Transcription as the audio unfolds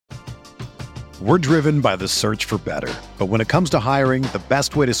We're driven by the search for better. But when it comes to hiring, the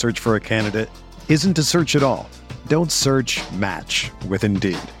best way to search for a candidate isn't to search at all. Don't search, match with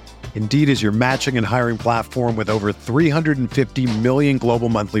Indeed. Indeed is your matching and hiring platform with over 350 million global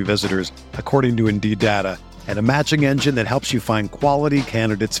monthly visitors, according to Indeed data, and a matching engine that helps you find quality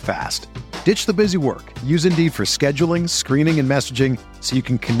candidates fast. Ditch the busy work. Use Indeed for scheduling, screening, and messaging so you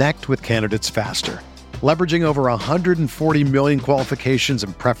can connect with candidates faster. Leveraging over 140 million qualifications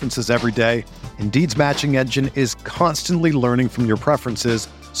and preferences every day, Indeed's matching engine is constantly learning from your preferences,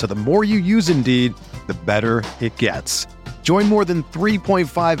 so the more you use Indeed, the better it gets. Join more than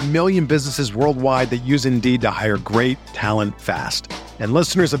 3.5 million businesses worldwide that use Indeed to hire great talent fast. And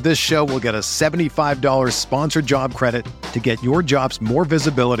listeners of this show will get a $75 sponsored job credit to get your jobs more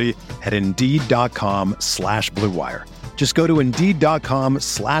visibility at Indeed.com/Blue Wire. Just go to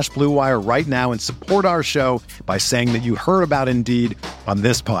Indeed.com/Blue Wire right now and support our show by saying that you heard about Indeed on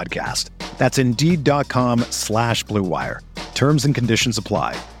this podcast. That's Indeed.com/Blue Wire. Terms and conditions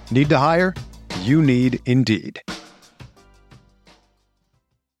apply. Need to hire? You need Indeed.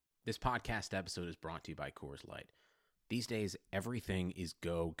 This podcast episode is brought to you by Coors Light. These days, everything is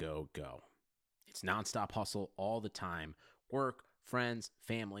go, go, go. It's nonstop hustle all the time. Work, friends,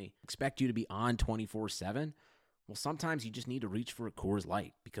 family, expect you to be on 24/7. Well, sometimes you just need to reach for a Coors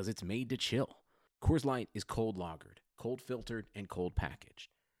Light because it's made to chill. Coors Light is cold lagered, cold filtered, and cold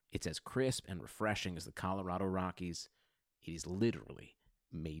packaged. It's as crisp and refreshing as the Colorado Rockies. It is literally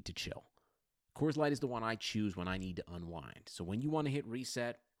made to chill. Coors Light is the one I choose when I need to unwind. So when you want to hit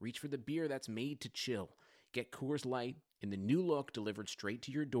reset, reach for the beer that's made to chill. Get Coors Light in the new look delivered straight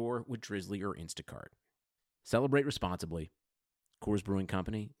to your door with Drizzly or Instacart. Celebrate responsibly. Coors Brewing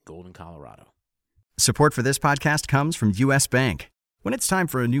Company, Golden, Colorado. Support for this podcast comes from U.S. Bank. When it's time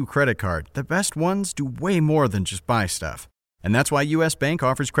for a new credit card, the best ones do way more than just buy stuff. And that's why U.S. Bank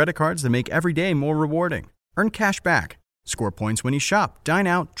offers credit cards that make every day more rewarding. Earn cash back, score points when you shop, dine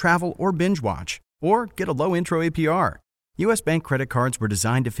out, travel, or binge watch, or get a low intro APR. U.S. Bank credit cards were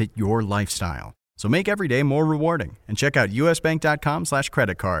designed to fit your lifestyle. So make every day more rewarding and check out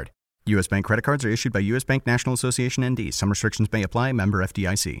usbank.com/credit card. U.S. Bank credit cards are issued by U.S. Bank National Association ND. Some restrictions may apply. Member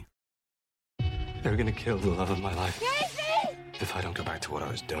FDIC. They're gonna kill the love of my life. Casey! If I don't go back to what I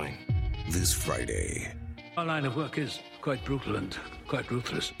was doing. This Friday. Our line of work is quite brutal and quite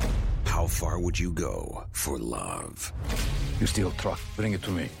ruthless. How far would you go for love? You steal truck, bring it to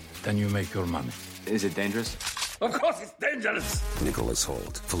me. Then you make your money. Is it dangerous? Of course it's dangerous! Nicholas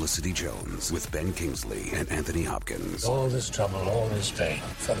Hoult, Felicity Jones, with Ben Kingsley and Anthony Hopkins. All this trouble, all this pain,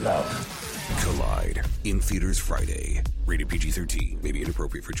 for love. Collide. In theaters Friday. Rated PG-13. May be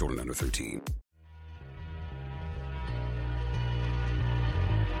inappropriate for children under 13.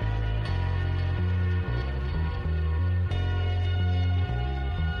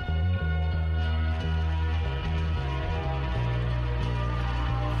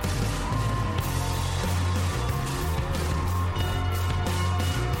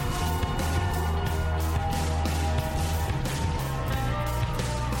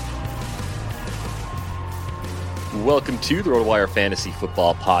 Welcome to the RotoWire Fantasy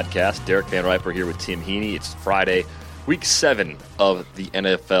Football Podcast. Derek Van Riper here with Tim Heaney. It's Friday, week 7 of the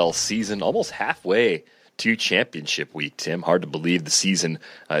NFL season, almost halfway to championship week, Tim. Hard to believe the season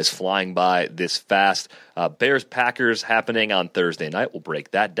is flying by this fast. Bears-Packers happening on Thursday night. We'll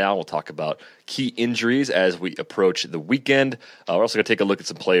break that down. We'll talk about key injuries as we approach the weekend. We're also going to take a look at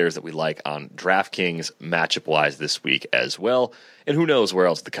some players that we like on DraftKings matchup-wise this week as well. And who knows where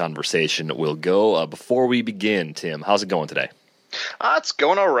else the conversation will go. Before we begin, Tim, how's it going today? It's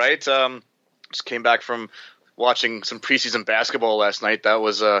going all right. Just came back from watching some preseason basketball last night. That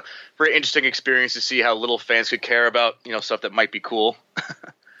was a very interesting experience to see how little fans could care about, stuff that might be cool.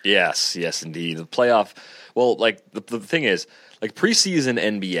 Yes, indeed. The playoff, well, the thing is, preseason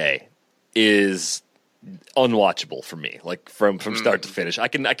NBA is unwatchable for me, from start to finish. I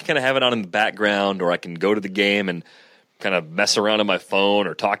can kind of have it on in the background, or I can go to the game and kind of mess around on my phone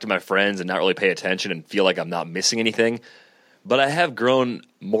or talk to my friends and not really pay attention and feel like I'm not missing anything. But I have grown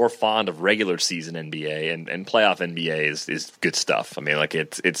more fond of regular season NBA, and playoff NBA is good stuff. I mean,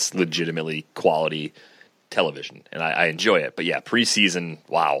 it's legitimately quality television, and I enjoy it. But yeah, preseason,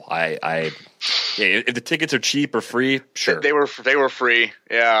 wow. If the tickets are cheap or free, sure. They were free,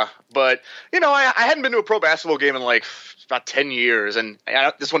 yeah. But I hadn't been to a pro basketball game in about 10 years, and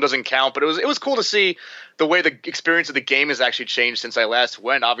this one doesn't count. But it was cool to see the way the experience of the game has actually changed since I last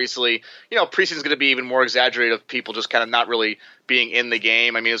went. Obviously, preseason is going to be even more exaggerated of people just kind of not really being in the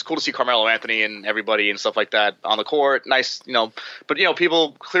game. I mean, it was cool to see Carmelo Anthony and everybody and stuff like that on the court. Nice, but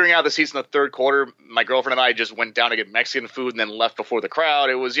people clearing out the seats in the third quarter. My girlfriend and I just went down to get Mexican food and then left before the crowd.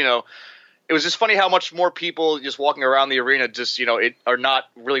 It was it was just funny how much more people just walking around the arena just, are not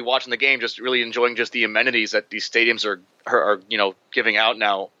really watching the game, just really enjoying just the amenities that these stadiums are giving out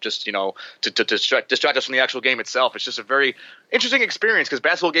now, just, to distract us from the actual game itself. It's just a very interesting experience because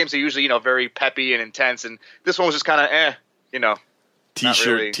basketball games are usually, very peppy and intense. And this one was just kind of,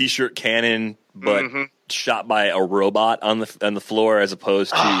 T-shirt cannon, but shot by a robot on the floor as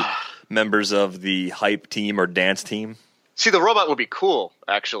opposed to members of the hype team or dance team. See, the robot would be cool,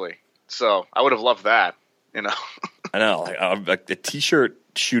 actually. So I would have loved that, I know, like a T-shirt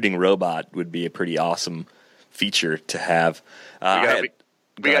shooting robot would be a pretty awesome feature to have. We got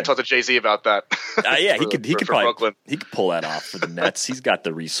to talk to Jay-Z about that. Yeah, he could pull that off for the Nets. He's got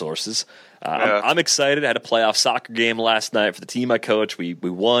the resources. I'm excited. I had a playoff soccer game last night for the team I coach. We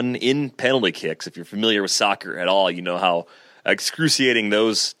won in penalty kicks. If you're familiar with soccer at all, you know how excruciating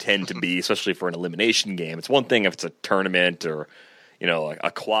those tend to be, especially for an elimination game. It's one thing if it's a tournament or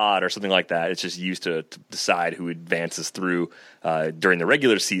a quad or something like that. It's just used to decide who advances through during the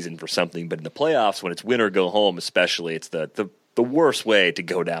regular season for something. But in the playoffs, when it's win or go home, especially, it's the worst way to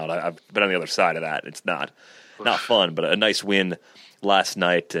go down. I've been on the other side of that. It's not fun, but a nice win last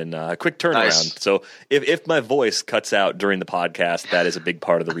night and a quick turnaround. Nice. So if my voice cuts out during the podcast, that is a big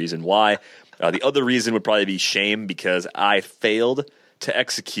part of the reason why. The other reason would probably be shame because I failed to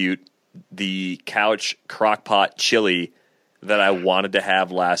execute the couch crockpot chili that I wanted to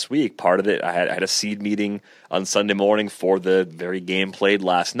have last week. Part of it, I had a seed meeting on Sunday morning for the very game played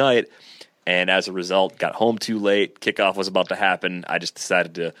last night, and as a result, got home too late. Kickoff was about to happen. I just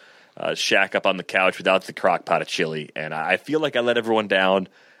decided to shack up on the couch without the crock pot of chili, and I feel like I let everyone down.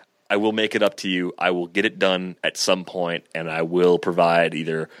 I will make it up to you. I will get it done at some point, and I will provide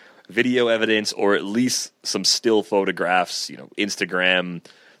either video evidence or at least some still photographs, Instagram,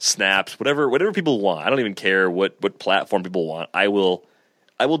 snaps, whatever people want. I don't even care what platform people want. I will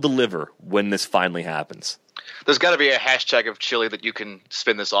deliver when this finally happens. There's got to be a hashtag of chili that you can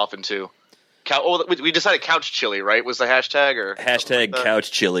spin this off into. We decided couch chili, right? Was the hashtag or hashtag like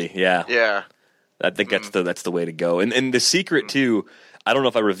couch chili? Yeah, yeah. I think that's the way to go. And the secret too. I don't know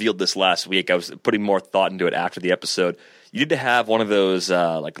if I revealed this last week. I was putting more thought into it after the episode. You need to have one of those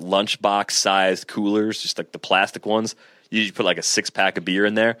like lunchbox sized coolers, just like the plastic ones. You put like a 6-pack of beer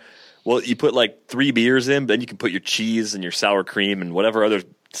in there. Well, you put like 3 beers in, but then you can put your cheese and your sour cream and whatever other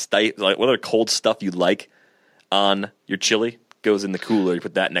cold stuff you like on your chili goes in the cooler. You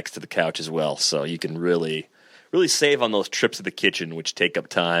put that next to the couch as well, so you can really, really save on those trips to the kitchen, which take up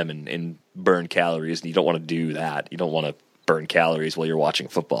time and burn calories. And you don't want to do that. You don't want to burn calories while you're watching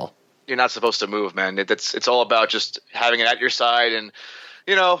football. You're not supposed to move, man. It's all about just having it at your side and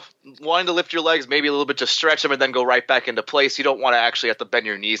wanting to lift your legs, maybe a little bit to stretch them and then go right back into place. You don't want to actually have to bend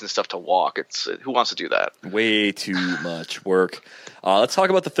your knees and stuff to walk. Who wants to do that? Way too much work. Let's talk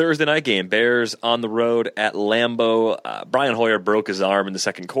about the Thursday night game. Bears on the road at Lambeau. Brian Hoyer broke his arm in the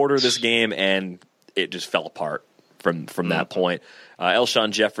second quarter of this game, and it just fell apart from that point.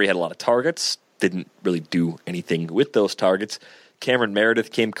 Alshon Jeffrey had a lot of targets, didn't really do anything with those targets. Cameron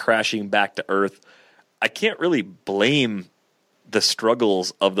Meredith came crashing back to earth. I can't really blame the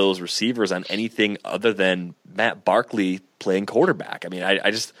struggles of those receivers on anything other than Matt Barkley playing quarterback. I mean,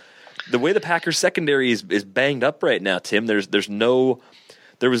 I just the way the Packers secondary is banged up right now, Tim. There was no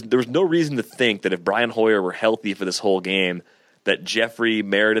reason to think that if Brian Hoyer were healthy for this whole game, that Jeffrey,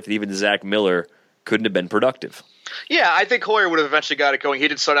 Meredith, and even Zach Miller couldn't have been productive. Yeah, I think Hoyer would have eventually got it going. He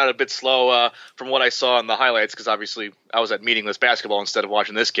did start out a bit slow from what I saw in the highlights because obviously I was at meaningless basketball instead of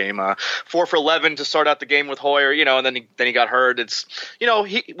watching this game. 4 for 11 to start out the game with Hoyer, and then he got hurt. It's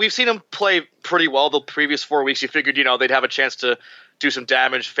we've seen him play pretty well the previous 4 weeks. You figured they'd have a chance to do some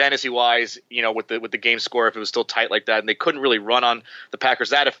damage fantasy wise, with the game score if it was still tight like that, and they couldn't really run on the Packers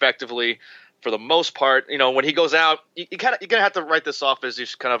that effectively. For the most part, when he goes out, you're gonna have to write this off as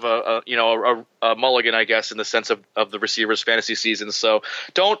just kind of a mulligan, I guess, in the sense of the receivers' fantasy season. So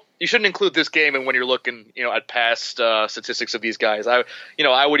you shouldn't include this game in when you're looking, at past statistics of these guys. I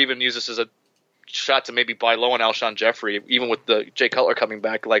would even use this as a shot to maybe buy low on Alshon Jeffrey, even with the Jay Cutler coming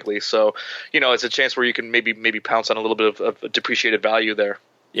back likely. So it's a chance where you can maybe pounce on a little bit of depreciated value there.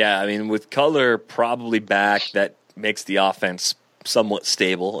 Yeah, I mean, with Cutler probably back, that makes the offense somewhat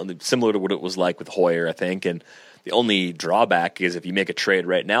stable and similar to what it was like with Hoyer, I think. And the only drawback is if you make a trade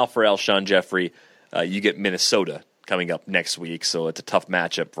right now for Alshon Jeffrey, you get Minnesota coming up next week. So it's a tough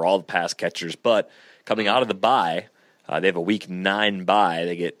matchup for all the pass catchers. But coming out of the bye, they have a week 9 bye.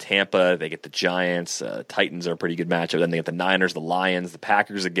 They get Tampa, they get the Giants. Titans are a pretty good matchup. Then they get the Niners, the Lions, the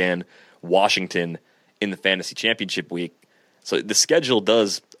Packers again, Washington in the fantasy championship week. So the schedule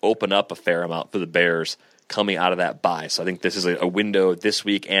does open up a fair amount for the Bears coming out of that bye. So I think this is a window this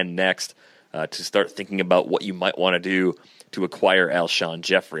week and next to start thinking about what you might want to do to acquire Alshon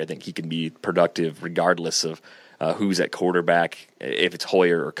Jeffrey. I think he can be productive regardless of who's at quarterback, if it's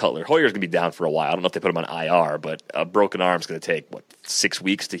Hoyer or Cutler. Hoyer's going to be down for a while. I don't know if they put him on IR, but a broken arm's going to take, 6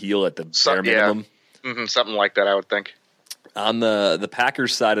 weeks to heal at the bare minimum? Something like that, I would think. On the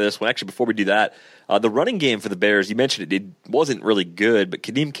Packers side of this one, actually, before we do that, the running game for the Bears, you mentioned it wasn't really good, but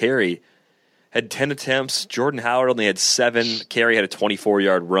Kadeem Carey had 10 attempts. Jordan Howard only had 7. Carey had a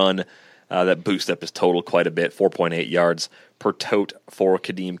 24-yard run. That boosted up his total quite a bit, 4.8 yards per tote for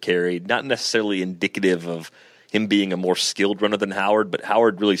Kadeem Carey. Not necessarily indicative of him being a more skilled runner than Howard, but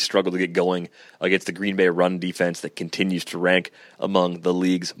Howard really struggled to get going against the Green Bay run defense that continues to rank among the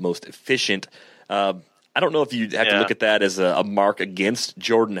league's most efficient. I don't know if you have to look at that as a mark against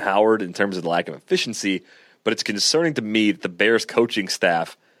Jordan Howard in terms of the lack of efficiency, but it's concerning to me that the Bears coaching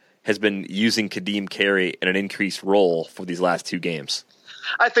staff has been using Kadeem Carey in an increased role for these last 2 games.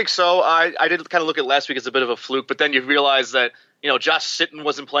 I think so. I did kind of look at last week as a bit of a fluke, but then you realize that Josh Sitton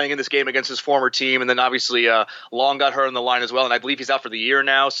wasn't playing in this game against his former team, and then obviously Long got hurt on the line as well, and I believe he's out for the year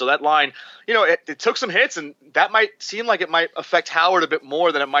now. So that line, it took some hits, and that might seem like it might affect Howard a bit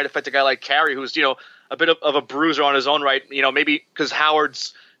more than it might affect a guy like Carey, who's a bit of a bruiser on his own right. Maybe because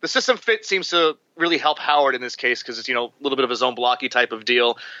the system fit seems to really help Howard in this case because it's a little bit of a zone blocky type of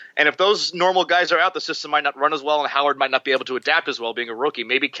deal. And if those normal guys are out, the system might not run as well, and Howard might not be able to adapt as well being a rookie.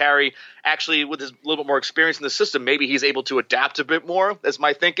 Maybe Carey actually, with his little bit more experience in the system, maybe he's able to adapt a bit more, is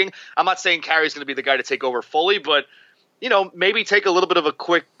my thinking. I'm not saying Carey's going to be the guy to take over fully, but maybe take a little bit of a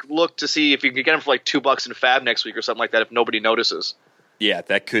quick look to see if you can get him for like $2 in Fab next week or something like that if nobody notices. Yeah,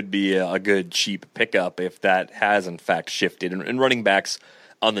 that could be a good cheap pickup if that has in fact shifted. And running backs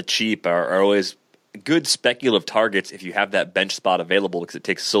on the cheap are always good speculative targets if you have that bench spot available because it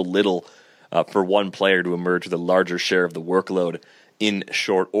takes so little for one player to emerge with a larger share of the workload in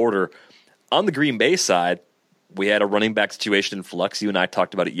short order. On the Green Bay side, we had a running back situation in flux. You and I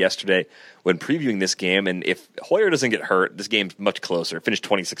talked about it yesterday when previewing this game, and if Hoyer doesn't get hurt, this game's much closer. It finished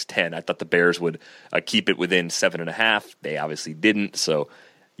 26-10. I thought the Bears would keep it within 7.5. They obviously didn't, so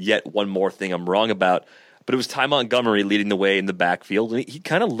yet one more thing I'm wrong about. But it was Ty Montgomery leading the way in the backfield, and he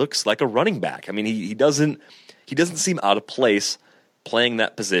kind of looks like a running back. I mean, he doesn't seem out of place playing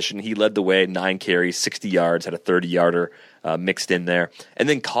that position. He led the way, 9 carries, 60 yards, had a 30-yarder mixed in there, and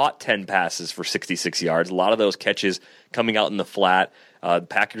then caught 10 passes for 66 yards. A lot of those catches coming out in the flat. The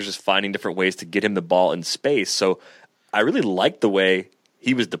Packers just finding different ways to get him the ball in space. So I really like the way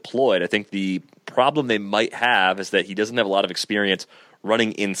he was deployed. I think the problem they might have is that he doesn't have a lot of experience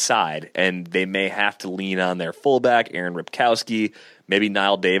running inside, and they may have to lean on their fullback, Aaron Ripkowski. Maybe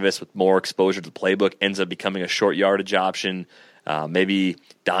Niall Davis, with more exposure to the playbook, ends up becoming a short yardage option. Maybe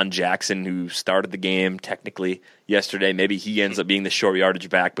Don Jackson, who started the game technically yesterday, maybe he ends up being the short yardage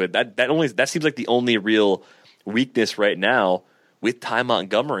back. But that seems like the only real weakness right now with Ty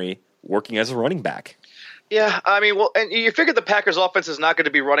Montgomery working as a running back. Yeah, I mean, well, and you figure the Packers' offense is not going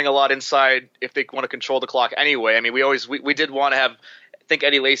to be running a lot inside if they want to control the clock anyway. I mean, we did want to have. I think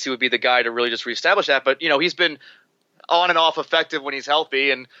Eddie Lacy would be the guy to really just reestablish that, but he's been on and off effective when he's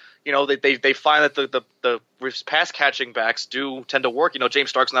healthy, and they find that the pass catching backs do tend to work. James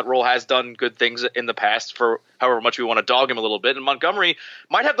Starks in that role has done good things in the past for however much we want to dog him a little bit, and Montgomery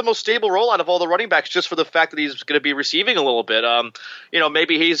might have the most stable role out of all the running backs just for the fact that he's going to be receiving a little bit.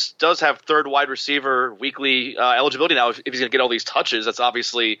 Maybe he does have third wide receiver weekly eligibility now if he's going to get all these touches. That's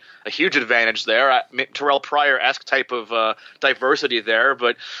obviously a huge advantage there. Terrell Pryor-esque type of diversity there,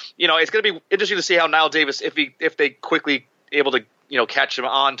 but it's going to be interesting to see how Niall Davis, if they quickly able to catch him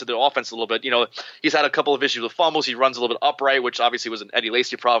on to the offense a little bit. He's had a couple of issues with fumbles. He runs a little bit upright, which obviously was an Eddie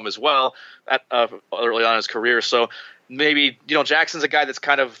Lacy problem as well early on in his career. So maybe, Jackson's a guy that's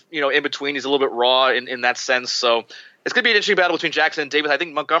kind of, in between. He's a little bit raw in that sense. So it's going to be an interesting battle between Jackson and Davis. I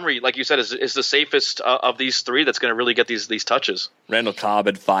think Montgomery, like you said, is the safest of these three that's going to really get these touches. Randall Cobb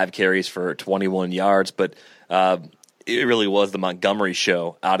had 5 carries for 21 yards, but it really was the Montgomery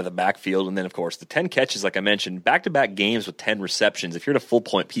show out of the backfield. And then, of course, the 10 catches, like I mentioned, back-to-back games with 10 receptions. If you're in a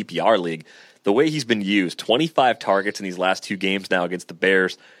full-point PPR league, the way he's been used, 25 targets in these last 2 games now against the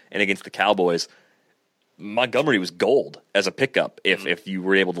Bears and against the Cowboys, Montgomery was gold as a pickup if you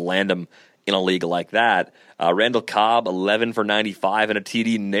were able to land him in a league like that. Randall Cobb, 11 for 95 and a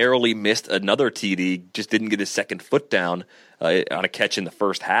TD, narrowly missed another TD, just didn't get his second foot down on a catch in the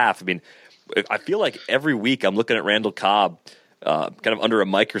first half. I mean, I feel like every week I'm looking at Randall Cobb kind of under a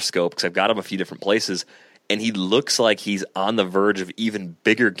microscope because I've got him a few different places, and he looks like he's on the verge of even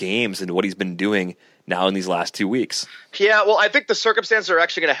bigger games than what he's been doing now in these last 2 weeks. Yeah, well, I think the circumstances are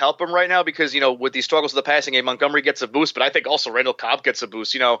actually going to help him right now because, with these struggles of the passing game, Montgomery gets a boost, but I think also Randall Cobb gets a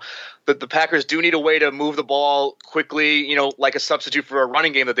boost. The Packers do need a way to move the ball quickly, like a substitute for a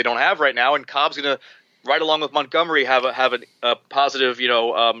running game that they don't have right now, and Cobb's going to, right along with Montgomery, have a positive,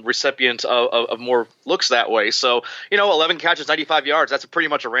 recipient of more looks that way. So, 11 catches, 95 yards, that's pretty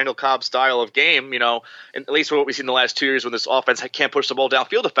much a Randall Cobb style of game, at least for what we've seen in the last 2 years when this offense can't push the ball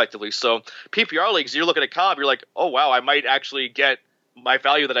downfield effectively. So PPR leagues, you're looking at Cobb, you're like, oh, wow, I might actually get my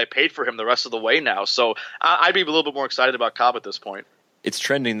value that I paid for him the rest of the way now. So I'd be a little bit more excited about Cobb at this point. It's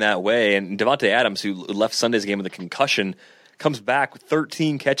trending that way. And Davante Adams, who left Sunday's game with a concussion, comes back with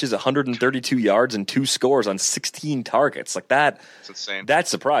 13 catches, 132 yards, and 2 scores on 16 targets. Like that, that's insane. That's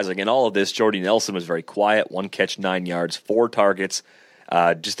surprising. In all of this, Jordy Nelson was very quiet. 1 catch, 9 yards, 4 targets.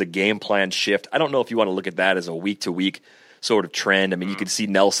 Just a game plan shift. I don't know if you want to look at that as a week-to-week sort of trend. I mean, you could see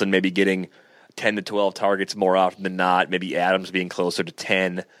Nelson maybe getting 10 to 12 targets more often than not. Maybe Adams being closer to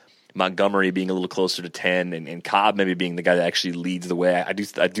 10. Montgomery being a little closer to 10, and Cobb maybe being the guy that actually leads the way. I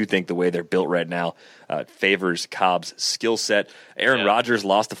do think the way they're built right now favors Cobb's skill set. Aaron Rodgers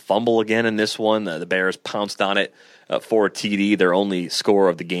lost a fumble again in this one. The Bears pounced on it for a TD, their only score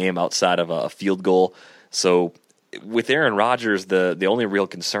of the game outside of a field goal. So with Aaron Rodgers, the only real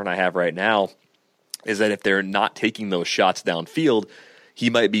concern I have right now is that if they're not taking those shots downfield, he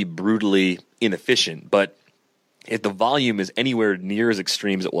might be brutally inefficient. But if the volume is anywhere near as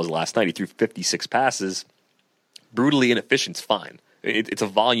extreme as it was last night, he threw 56 passes, brutally inefficient's fine. It's a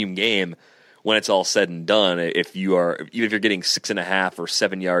volume game when it's all said and done. Even if you're getting 6.5 or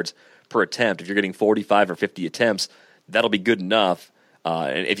 7 yards per attempt, if you're getting 45 or 50 attempts, that'll be good enough.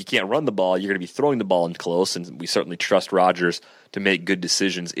 And if you can't run the ball, you're going to be throwing the ball in close, and we certainly trust Rodgers to make good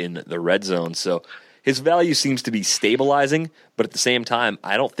decisions in the red zone. So his value seems to be stabilizing, but at the same time,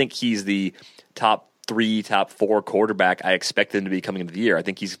 I don't think he's the top 3, top 4 quarterback I expect him to be coming into the year. I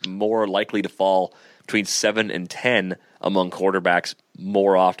think he's more likely to fall between 7 and 10 among quarterbacks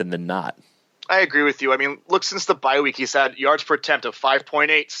more often than not. I agree with you. I mean, look, since the bye week, he's had yards per attempt of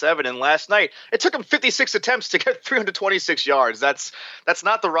 5.87, and last night it took him 56 attempts to get 326 yards. That's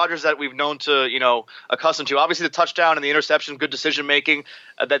not the Rodgers that we've known to, accustomed to. Obviously, the touchdown and the interception, good decision making.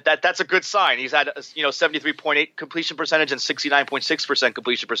 That's a good sign. He's had 73.8 completion percentage and 69.6%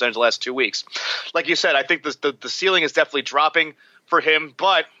 completion percentage the last 2 weeks. Like you said, I think the ceiling is definitely dropping for him,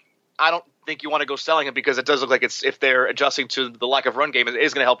 but I don't think you want to go selling him because it does look like if they're adjusting to the lack of run game, it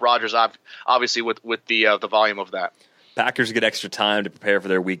is going to help Rodgers obviously with the volume of that. Packers get extra time to prepare for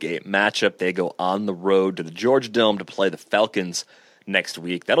their Week 8 matchup. They go on the road to the Georgia Dome to play the Falcons next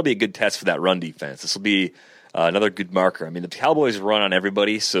week. That'll be a good test for that run defense. This will be another good marker. I mean, the Cowboys run on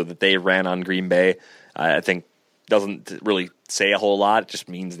everybody, so that they ran on Green Bay, I think doesn't really say a whole lot. It just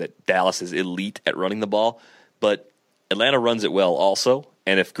means that Dallas is elite at running the ball. But Atlanta runs it well also.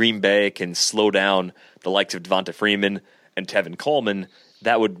 And if Green Bay can slow down the likes of Devonta Freeman and Tevin Coleman,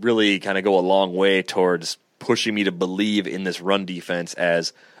 that would really kind of go a long way towards pushing me to believe in this run defense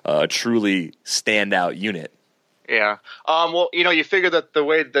as a truly standout unit. Yeah. Well, you figure that the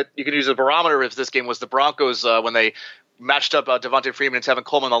way that you can use a barometer of this game was the Broncos when they matched up Devonta Freeman and Tevin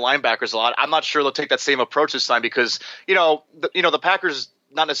Coleman, the linebackers, a lot. I'm not sure they'll take that same approach this time because, the Packers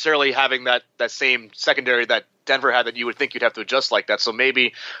not necessarily having that same secondary that Denver had that you would think you'd have to adjust like that. So maybe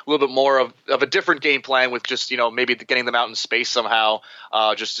a little bit more of a different game plan with just, maybe getting them out in space somehow,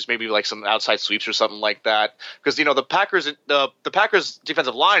 just maybe like some outside sweeps or something like that. Because, the Packers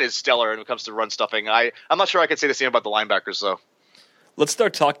defensive line is stellar when it comes to run stuffing. I'm not sure I could say the same about the linebackers, though. Let's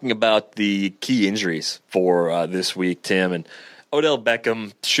start talking about the key injuries for this week, Tim. And Odell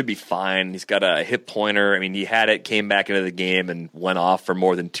Beckham should be fine. He's got a hip pointer. I mean, he had it, came back into the game, and went off for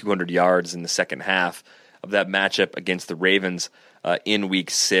more than 200 yards in the second half of that matchup against the Ravens in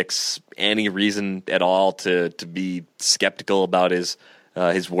Week 6. Any reason at all to be skeptical about his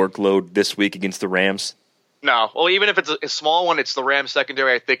workload this week against the Rams? No. Well, even if it's a small one, it's the Rams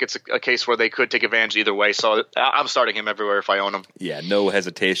secondary. I think it's a case where they could take advantage either way. So I'm starting him everywhere if I own him. Yeah, no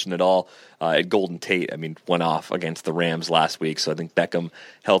hesitation at all. Golden Tate, went off against the Rams last week. So I think Beckham,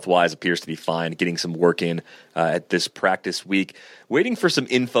 health-wise, appears to be fine, getting some work in at this practice week. Waiting for some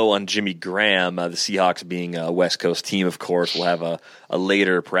info on Jimmy Graham. The Seahawks being a West Coast team, of course, will have a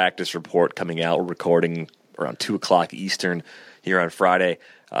later practice report coming out. We're recording around 2 o'clock Eastern here on Friday.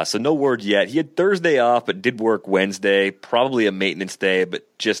 So no word yet. He had Thursday off, but did work Wednesday. Probably a maintenance day, but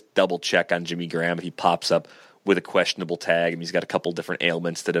just double check on Jimmy Graham if he pops up with a questionable tag. He's got a couple different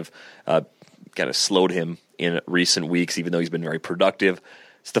ailments that have kind of slowed him in recent weeks, even though he's been very productive.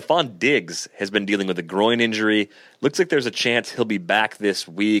 Stephon Diggs has been dealing with a groin injury. Looks like there's a chance he'll be back this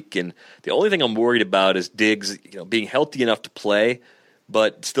week. And the only thing I'm worried about is Diggs, being healthy enough to play,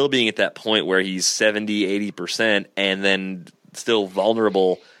 but still being at that point where he's 70, 80%, and then still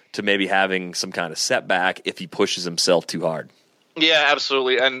vulnerable to maybe having some kind of setback if he pushes himself too hard. Yeah,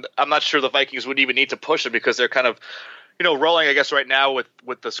 absolutely. And I'm not sure the Vikings would even need to push him because they're kind of, rolling, I guess, right now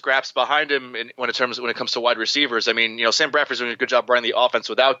with the scraps behind him when it comes to wide receivers. I mean, Sam Bradford's doing a good job running the offense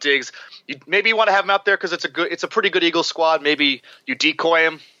without Diggs. Maybe you want to have him out there because it's a pretty good Eagles squad. Maybe you decoy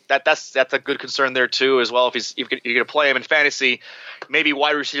him. That's a good concern there too, as well. If you're going to play him in fantasy, maybe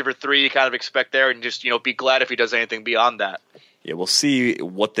wide receiver 3 you kind of expect there, and just be glad if he does anything beyond that. Yeah, we'll see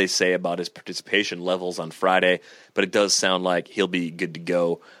what they say about his participation levels on Friday, but it does sound like he'll be good to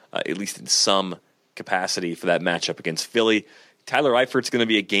go, at least in some capacity for that matchup against Philly. Tyler Eifert's going to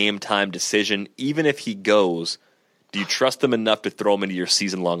be a game-time decision. Even if he goes, do you trust him enough to throw him into your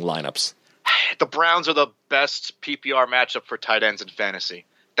season-long lineups? The Browns are the best PPR matchup for tight ends in fantasy.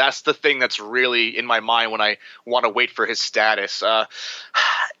 That's the thing that's really in my mind when I want to wait for his status.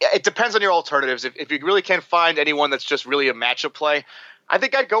 It depends on your alternatives. If you really can't find anyone that's just really a matchup play, I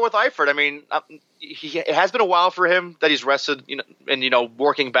think I'd go with Eifert. I mean, it has been a while for him that he's rested, and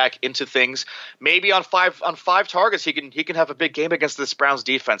working back into things. Maybe on five targets, he can have a big game against this Browns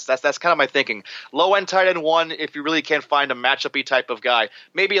defense. That's kind of my thinking. Low end tight end 1, if you really can't find a matchup-y type of guy.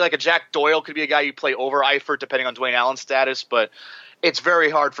 Maybe like a Jack Doyle could be a guy you play over Eifert, depending on Dwayne Allen's status. But it's very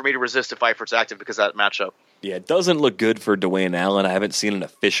hard for me to resist if Eifert's active because of that matchup. Yeah, it doesn't look good for Dwayne Allen. I haven't seen an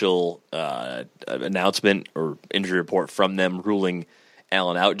official announcement or injury report from them ruling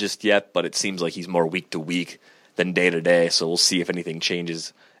Allen out just yet, but it seems like he's more week to week than day to day. So we'll see if anything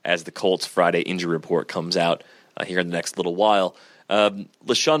changes as the Colts Friday injury report comes out here in the next little while.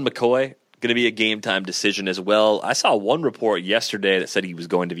 LeSean McCoy going to be a game time decision as well. I saw one report yesterday that said he was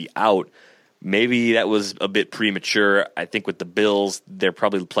going to be out. Maybe that was a bit premature. I think with the Bills, they're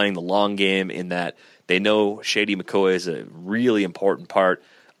probably playing the long game in that they know Shady McCoy is a really important part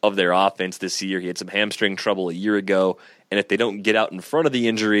of their offense this year. He had some hamstring trouble a year ago, and if they don't get out in front of the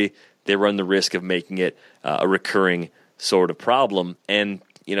injury, they run the risk of making it a recurring sort of problem. And,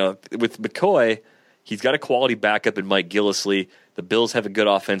 with McCoy, he's got a quality backup in Mike Gillislee. The Bills have a good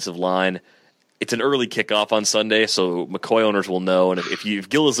offensive line. It's an early kickoff on Sunday, so McCoy owners will know. And if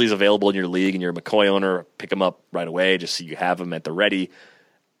Gillislee's available in your league and you're a McCoy owner, pick him up right away just so you have him at the ready.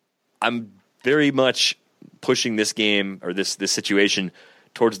 I'm very much pushing this game or this situation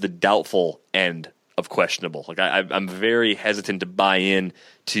towards the doubtful end of questionable. Like I'm very hesitant to buy in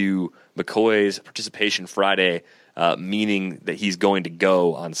to McCoy's participation Friday, meaning that he's going to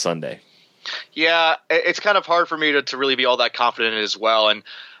go on Sunday. Yeah, it's kind of hard for me to really be all that confident as well. And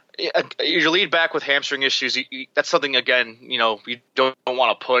your lead back with hamstring issues, that's something, again, you don't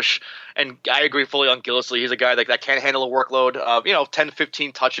want to push. And I agree fully on Gillislee. He's a guy that can't handle a workload of, 10,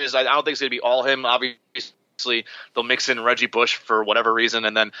 15 touches. I don't think it's going to be all him. Obviously, they'll mix in Reggie Bush for whatever reason.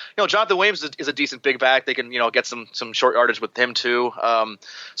 And then, Jonathan Williams is a decent big back. They can, get some short yardage with him too.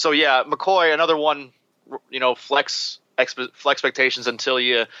 So, yeah, McCoy, another one, flex expectations until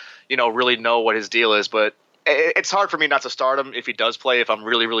you really know what his deal is. But it's hard for me not to start him if he does play, if I'm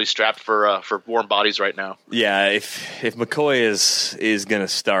really, really strapped for warm bodies right now. Yeah, if McCoy is going to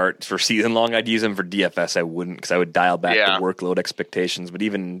start for season long, I'd use him. For DFS, I wouldn't, because I would dial back the workload expectations. But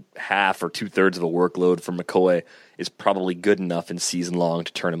even half or 2/3 of a workload for McCoy is probably good enough in season long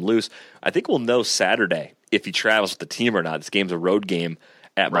to turn him loose. I think we'll know Saturday if he travels with the team or not. This game's a road game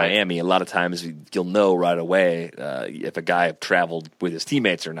at Miami. A lot of times you'll know right away if a guy traveled with his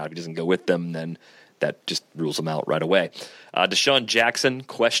teammates or not. If he doesn't go with them, then that just rules him out right away. Deshaun Jackson,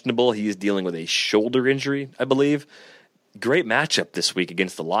 questionable. He is dealing with a shoulder injury, I believe. Great matchup this week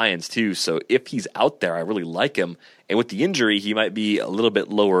against the Lions, too. So if he's out there, I really like him. And with the injury, he might be a little bit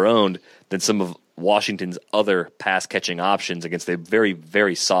lower owned than some of Washington's other pass-catching options against a very,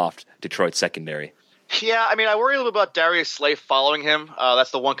 very soft Detroit secondary. Yeah, I mean, I worry a little bit about Darius Slay following him.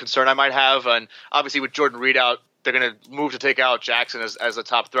 That's the one concern I might have. And obviously with Jordan Reed out, they're going to move to take out Jackson as a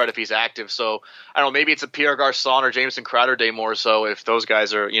top threat if he's active. So, I don't know, maybe it's a Pierre Garçon or Jameson Crowder day more so if those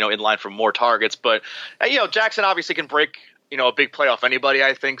guys are, in line for more targets. But, Jackson obviously can break, a big play off anybody,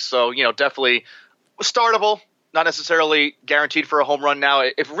 I think. So, definitely startable, not necessarily guaranteed for a home run now.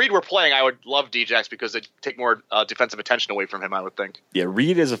 If Reed were playing, I would love Djax because they'd take more defensive attention away from him, I would think. Yeah,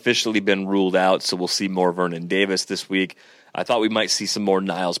 Reed has officially been ruled out, so we'll see more Vernon Davis this week. I thought we might see some more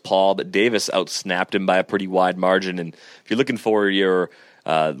Niles Paul, but Davis outsnapped him by a pretty wide margin. And if you're looking for your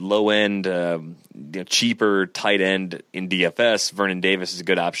low-end, cheaper tight end in DFS, Vernon Davis is a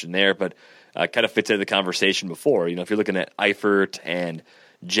good option there, but kind of fits into the conversation before. If you're looking at Eifert and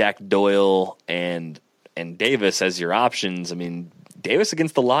Jack Doyle and Davis as your options, I mean, Davis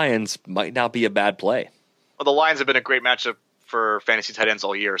against the Lions might not be a bad play. Well, the Lions have been a great matchup for fantasy tight ends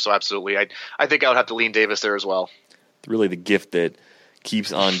all year, so absolutely. I think I would have to lean Davis there as well. Really the gift that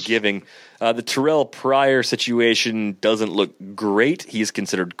keeps on giving. The Terrell Pryor situation doesn't look great. He's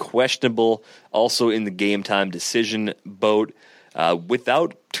considered questionable, also in the game time decision boat.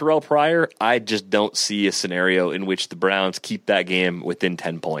 Without Terrell Pryor, I just don't see a scenario in which the Browns keep that game within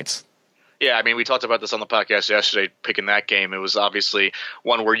 10 points. Yeah, I mean, we talked about this on the podcast yesterday, picking that game. It was obviously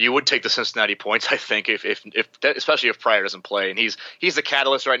one where you would take the Cincinnati points, I think, if especially if Pryor doesn't play. And he's the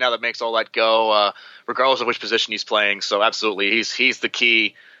catalyst right now that makes all that go, regardless of which position he's playing. So absolutely, he's the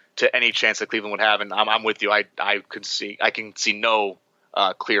key to any chance that Cleveland would have. And I'm with you. I can see no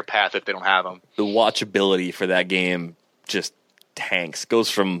clear path if they don't have him. The watchability for that game just tanks,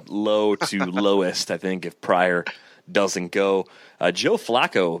 goes from low to lowest, I think, if Pryor doesn't go. Joe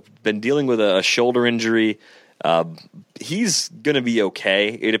Flacco, been dealing with a shoulder injury. He's going to be okay,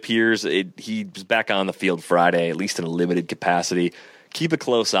 it appears. He was back on the field Friday, at least in a limited capacity. Keep a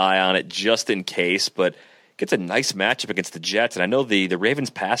close eye on it just in case, but gets a nice matchup against the Jets. And I know the Ravens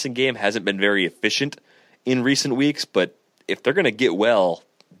passing game hasn't been very efficient in recent weeks, but if they're going to get well,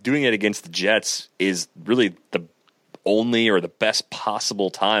 doing it against the Jets is really the only or the best possible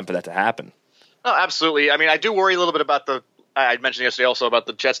time for that to happen. No, absolutely. I mean, I do worry a little bit about I mentioned yesterday also about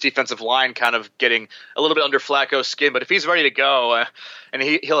the Jets' defensive line kind of getting a little bit under Flacco's skin. But if he's ready to go, and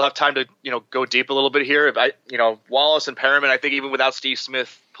he'll have time to go deep a little bit here. Wallace and Perriman, I think even without Steve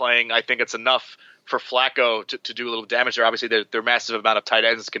Smith playing, I think it's enough for Flacco to do a little damage there. Obviously, their massive amount of tight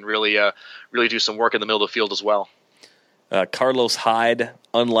ends can really do some work in the middle of the field as well. Carlos Hyde,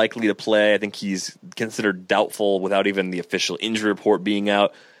 unlikely to play. I think he's considered doubtful without even the official injury report being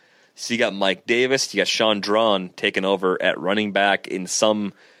out. So you got Mike Davis, you got Sean Drawn taking over at running back in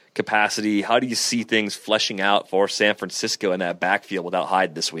some capacity. How do you see things fleshing out for San Francisco in that backfield without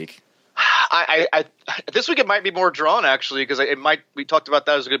Hyde this week? This week it might be more Drawn actually, because we talked about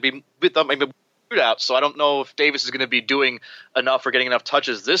that as going to be maybe shootout. So I don't know if Davis is going to be doing enough or getting enough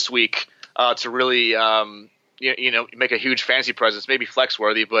touches this week to really make a huge fantasy presence, maybe flex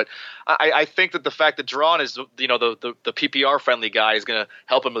worthy. But I think that the fact that Drawn is the PPR friendly guy is going to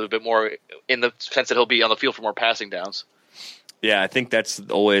help him a little bit more in the sense that he'll be on the field for more passing downs. Yeah, I think that's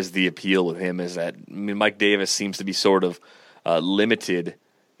always the appeal with him is that Mike Davis seems to be sort of limited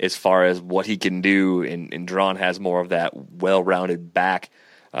as far as what he can do, and Drawn has more of that well-rounded back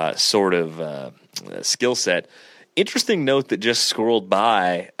sort of skill set. Interesting note that just scrolled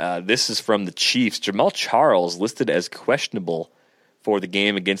by. This is from the Chiefs. Jamal Charles listed as questionable for the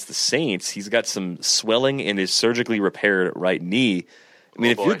game against the Saints. He's got some swelling in his surgically repaired right knee. I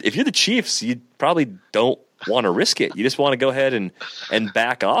mean, if you're the Chiefs, you probably don't want to risk it. You just want to go ahead and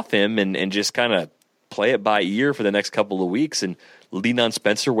back off him and just kind of play it by ear for the next couple of weeks and lean on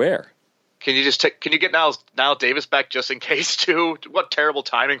Spencer Ware. Can you get Nile Davis back just in case too? What terrible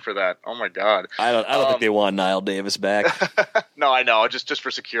timing for that! Oh my God! I don't think they want Nile Davis back. No, I know, just for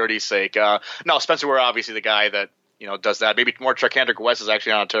security's sake. No, Spencer Ware obviously the guy that does that. Maybe more Charkandrick West is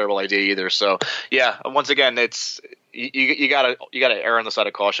actually not a terrible idea either. So yeah, once again, it's you gotta err on the side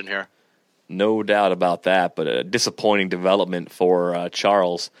of caution here. No doubt about that, but a disappointing development for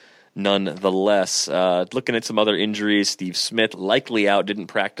Charles. Nonetheless, looking at some other injuries, Steve Smith likely out, didn't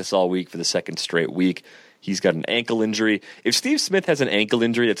practice all week for the second straight week. He's got an ankle injury. If Steve Smith has an ankle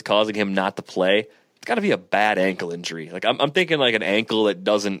injury that's causing him not to play, it's got to be a bad ankle injury. Like I'm thinking like an ankle that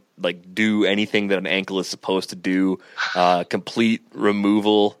doesn't do anything that an ankle is supposed to do. Complete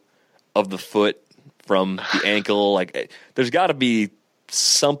removal of the foot from the ankle. There's got to be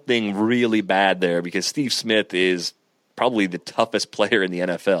something really bad there because Steve Smith is probably the toughest player in the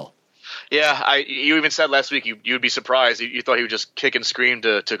NFL. Yeah, you even said last week you'd be surprised. You thought he would just kick and scream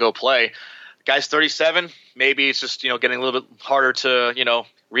to go play. Guy's 37. Maybe it's just getting a little bit harder to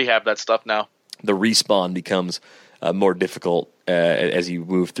rehab that stuff now. The respawn becomes more difficult as you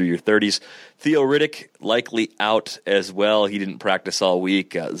move through your 30s. Theo Riddick likely out as well. He didn't practice all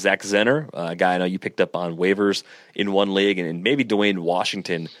week. Zach Zenner, a guy I know you picked up on waivers in one league, and maybe Dwayne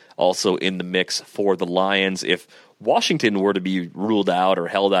Washington also in the mix for the Lions. If Washington were to be ruled out or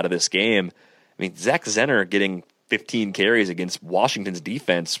held out of this game, I mean, Zach Zenner getting 15 carries against Washington's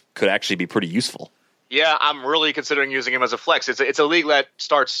defense could actually be pretty useful. Yeah, I'm really considering using him as a flex. It's a league that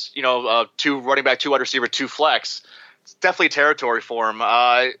starts, 2 running back, 2 wide receiver, 2 flex. it's definitely territory for him.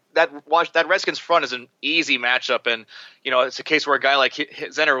 That Redskins front is an easy matchup, and it's a case where a guy like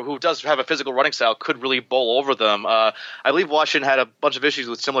Zenner, who does have a physical running style, could really bowl over them. I believe Washington had a bunch of issues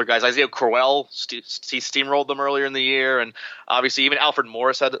with similar guys. Isaiah Crowell, he steamrolled them earlier in the year, and obviously even Alfred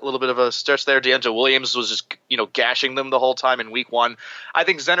Morris had a little bit of a stretch there. DeAngelo Williams was just gashing them the whole time in week one. I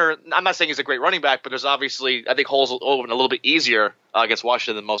think Zenner, I'm not saying he's a great running back, but there's obviously, I think, holes open a little bit easier against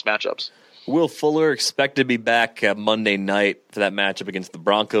Washington than most matchups. Will Fuller expected to be back Monday night for that matchup against the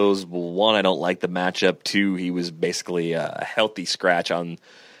Broncos. Well, one, I don't like the matchup. Two, he was basically a healthy scratch on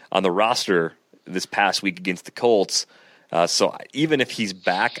the roster this past week against the Colts. So even if he's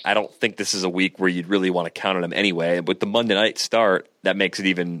back, I don't think this is a week where you'd really want to count on him anyway. With the Monday night start, that makes it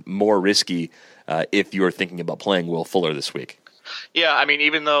even more risky if you're thinking about playing Will Fuller this week. Yeah, I mean,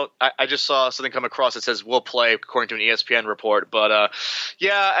 even though I just saw something come across that says will play according to an ESPN report, but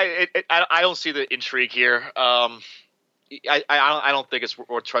I don't see the intrigue here. I don't think it's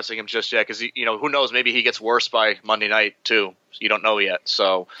worth trusting him just yet because who knows, maybe he gets worse by Monday night too. You don't know yet,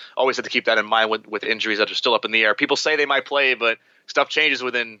 so always have to keep that in mind with injuries that are still up in the air. People say they might play, but stuff changes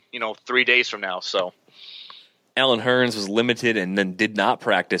within 3 days from now. So. Allen Hurns was limited and then did not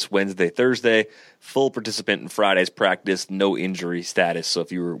practice Wednesday, Thursday. Full participant in Friday's practice, no injury status. So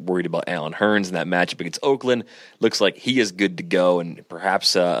if you were worried about Allen Hurns in that matchup against Oakland, looks like he is good to go and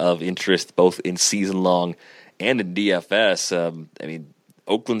perhaps of interest both in season-long and in DFS.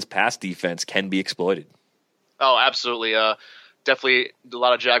 Oakland's pass defense can be exploited. Oh, absolutely. Definitely a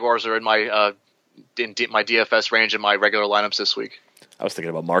lot of Jaguars are in my DFS range in my regular lineups this week. I was thinking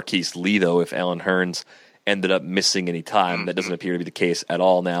about Marquise Lee, though, if Allen Hurns ended up missing any time. That doesn't appear to be the case at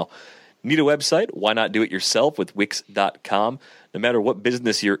all now. Need a website? Why not do it yourself with Wix.com? No matter what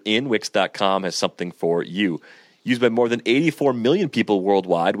business you're in, Wix.com has something for you. Used by more than 84 million people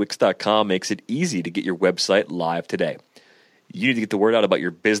worldwide, Wix.com makes it easy to get your website live today. You need to get the word out about your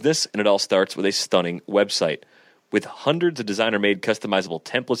business, and it all starts with a stunning website. With hundreds of designer-made customizable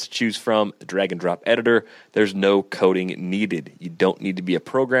templates to choose from, a drag-and-drop editor, there's no coding needed. You don't need to be a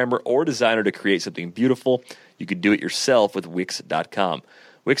programmer or designer to create something beautiful. You can do it yourself with Wix.com.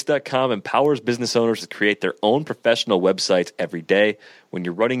 Wix.com empowers business owners to create their own professional websites every day. When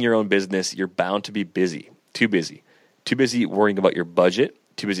you're running your own business, you're bound to be busy. Too busy. Too busy worrying about your budget.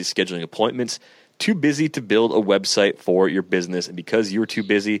 Too busy scheduling appointments. Too busy to build a website for your business. And because you're too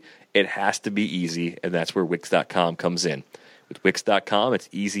busy, it has to be easy, and that's where Wix.com comes in. With Wix.com, it's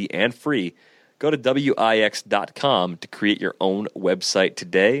easy and free. Go to Wix.com to create your own website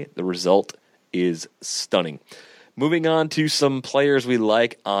today. The result is stunning. Moving on to some players we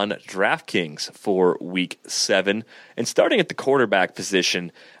like on DraftKings for Week 7. And starting at the quarterback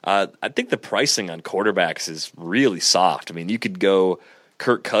position, I think the pricing on quarterbacks is really soft. I mean, you could go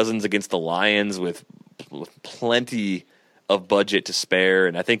Kirk Cousins against the Lions with plenty of budget to spare,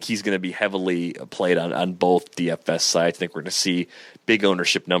 and I think he's going to be heavily played on both DFS sites. I think we're going to see big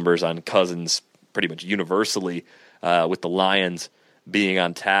ownership numbers on Cousins pretty much universally with the Lions being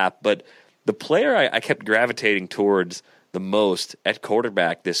on tap. But the player I kept gravitating towards the most at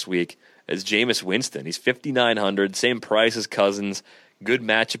quarterback this week is Jameis Winston. He's $5,900, same price as Cousins, good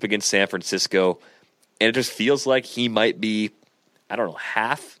matchup against San Francisco, and it just feels like he might be,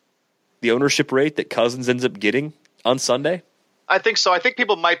 half the ownership rate that Cousins ends up getting on Sunday? I think so. I think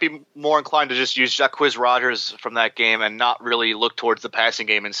people might be more inclined to just use Jacquizz Rodgers from that game and not really look towards the passing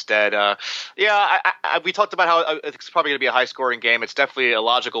game instead. We talked about how it's probably going to be a high-scoring game. It's definitely a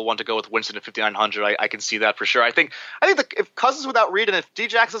logical one to go with Winston at 5,900. I can see that for sure. I think if Cousins without Reed and if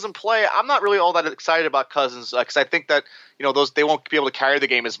D-Jax doesn't play, I'm not really all that excited about Cousins because I think that they won't be able to carry the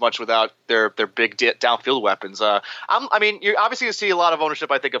game as much without their big downfield weapons. You're obviously going to see a lot of ownership,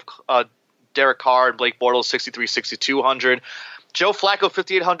 I think, of Derek Carr and Blake Bortles, 6,300, 6,200. Joe Flacco,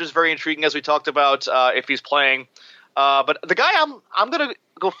 5,800 is very intriguing, as we talked about, if he's playing. But the guy I'm going to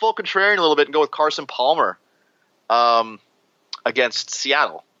go full contrarian a little bit and go with Carson Palmer against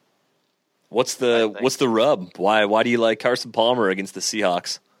Seattle. What's the rub? Why do you like Carson Palmer against the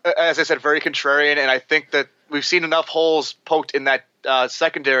Seahawks? As I said, very contrarian, and I think that we've seen enough holes poked in that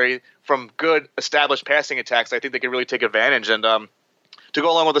secondary from good established passing attacks. I think they can really take advantage. And to go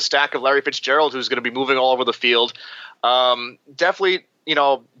along with a stack of Larry Fitzgerald, who's going to be moving all over the field. Definitely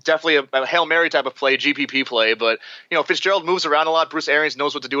a Hail Mary type of play, GPP play, but Fitzgerald moves around a lot. Bruce Arians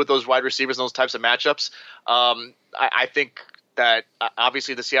knows what to do with those wide receivers and those types of matchups. I think that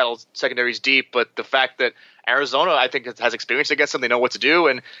obviously the Seattle secondary is deep, but the fact that Arizona, I think, has experience against them, they know what to do,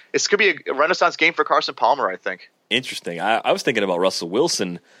 and this could be a renaissance game for Carson Palmer, I think. Interesting. I was thinking about Russell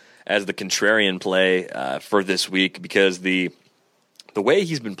Wilson as the contrarian play for this week because the way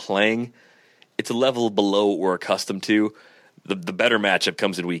he's been playing it's a level below what we're accustomed to. The better matchup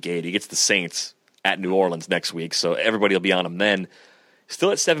comes in Week 8. He gets the Saints at New Orleans next week, so everybody will be on him then. Still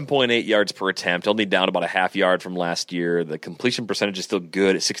at 7.8 yards per attempt, only down about a half yard from last year. The completion percentage is still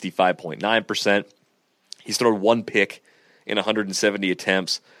good at 65.9%. He's thrown one pick in 170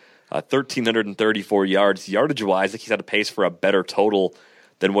 attempts, 1,334 yards. Yardage-wise, I think he's had a pace for a better total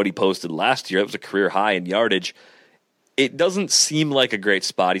than what he posted last year. It was a career high in yardage. It doesn't seem like a great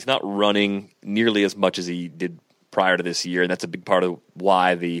spot. He's not running nearly as much as he did prior to this year, and that's a big part of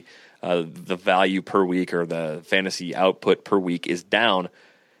why the value per week or the fantasy output per week is down.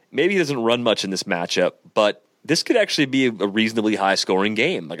 Maybe he doesn't run much in this matchup, but this could actually be a reasonably high-scoring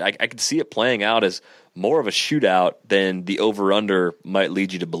game. Like I could see it playing out as more of a shootout than the over-under might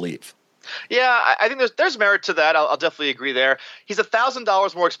lead you to believe. Yeah, I think there's merit to that. I'll definitely agree there. He's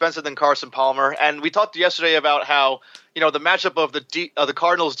 $1,000 more expensive than Carson Palmer, and we talked yesterday about how the matchup of the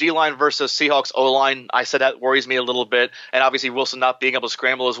Cardinals D-line versus Seahawks O-line. I said that worries me a little bit, and obviously Wilson not being able to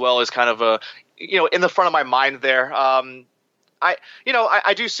scramble as well is kind of in the front of my mind there.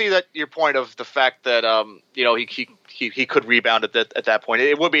 I do see that your point of the fact that he could rebound at that point.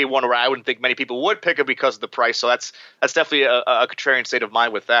 It would be one where I wouldn't think many people would pick him because of the price. So that's definitely a contrarian state of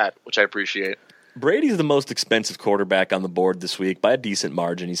mind with that, which I appreciate. Brady's the most expensive quarterback on the board this week by a decent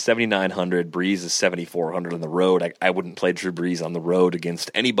margin. He's $7,900. Breeze is $7,400 on the road. I wouldn't play Drew Brees on the road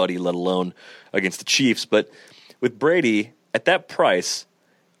against anybody, let alone against the Chiefs. But with Brady at that price,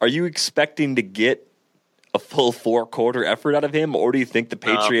 are you expecting to get a full four-quarter effort out of him, or do you think the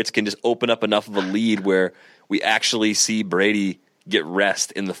Patriots can just open up enough of a lead where we actually see Brady get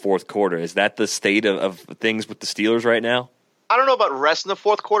rest in the fourth quarter? Is that the state of things with the Steelers right now? I don't know about rest in the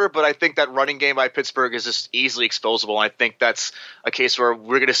fourth quarter, but I think that running game by Pittsburgh is just easily exposable, and I think that's a case where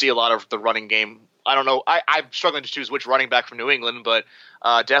we're going to see a lot of the running game. I don't know. I'm struggling to choose which running back from New England, but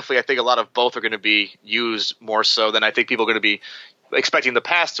definitely I think a lot of both are going to be used more so than I think people are going to be expecting the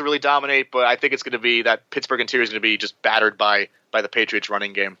pass to really dominate, but I think it's going to be that Pittsburgh interior is going to be just battered by the Patriots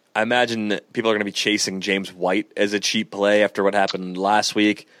running game. I imagine that people are going to be chasing James White as a cheap play after what happened last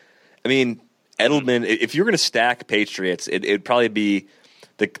week. I mean, Edelman, if you're going to stack Patriots, it'd probably be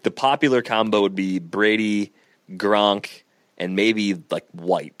the popular combo would be Brady, Gronk, and maybe like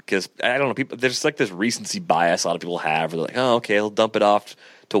White, because I don't know, people there's like this recency bias a lot of people have. Where they're like, oh, okay, he'll dump it off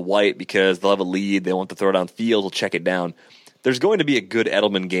to White because they'll have a lead. They want to throw it downfield. He'll check it down. There's going to be a good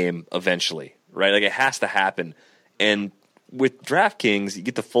Edelman game eventually, right? Like it has to happen. And with DraftKings, you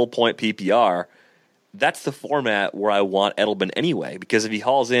get the full point PPR. That's the format where I want Edelman anyway, because if he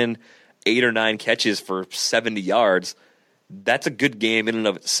hauls in 8 or 9 catches for 70 yards, that's a good game in and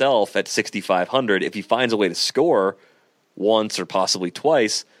of itself at 6,500. If he finds a way to score once or possibly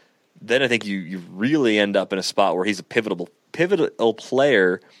twice, then I think you really end up in a spot where he's a pivotal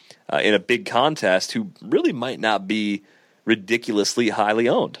player in a big contest who really might not be ridiculously highly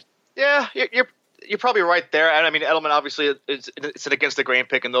owned. Yeah, you're probably right there. And I mean, Edelman obviously it's an against the grain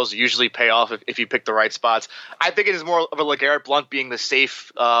pick, and those usually pay off if you pick the right spots. I think it is more of a LeGarrette Blount being the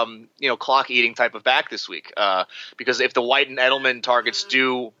safe, clock eating type of back this week. Because if the White and Edelman targets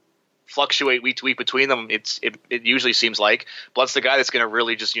do fluctuate week to week between them, it usually seems like Blount's the guy that's going to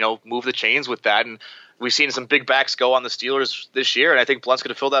really just move the chains with that. And we've seen some big backs go on the Steelers this year, and I think Blount's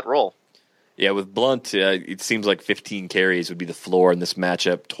going to fill that role. Yeah, with Blount, it seems like 15 carries would be the floor in this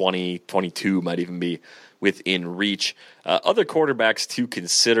matchup. 20, 22 might even be within reach. Other quarterbacks to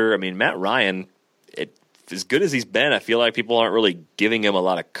consider, I mean, Matt Ryan, as good as he's been, I feel like people aren't really giving him a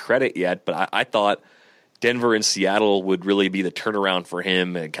lot of credit yet, but I thought Denver and Seattle would really be the turnaround for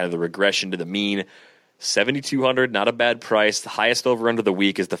him and kind of the regression to the mean. 7,200, not a bad price. The highest over-under of the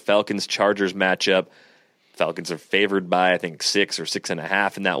week is the Falcons-Chargers matchup. Falcons are favored by, I think, 6 or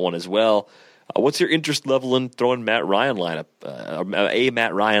 6.5 in that one as well. What's your interest level in throwing Matt Ryan lineup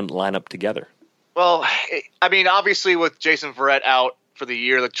together? Well, I mean, obviously with Jason Verrett out for the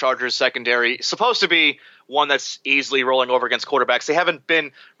year, the Chargers secondary is supposed to be one that's easily rolling over against quarterbacks. They haven't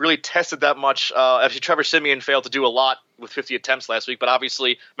been really tested that much. Actually, Trevor Siemian failed to do a lot with 50 attempts last week, but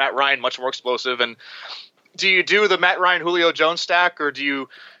obviously Matt Ryan much more explosive. And do you do the Matt Ryan Julio Jones stack, or do you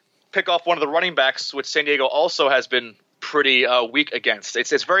pick off one of the running backs, which San Diego also has been pretty weak against?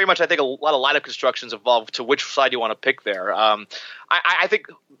 It's very much, I think, a lot of lineup constructions involved to which side you want to pick there. I think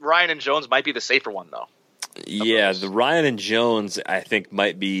Ryan and Jones might be the safer one, though. Yeah, the Ryan and Jones, I think,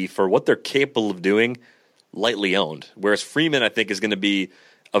 might be, for what they're capable of doing, lightly owned. Whereas Freeman, I think, is going to be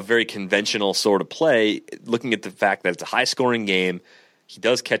a very conventional sort of play, looking at the fact that it's a high-scoring game. He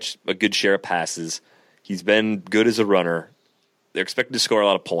does catch a good share of passes. He's been good as a runner. They're expected to score a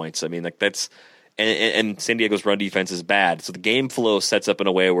lot of points. I mean, like and San Diego's run defense is bad. So the game flow sets up in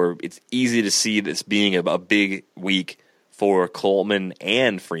a way where it's easy to see this being a big week for Coleman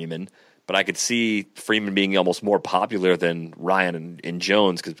and Freeman. But I could see Freeman being almost more popular than Ryan and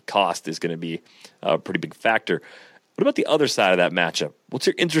Jones because cost is going to be a pretty big factor. What about the other side of that matchup? What's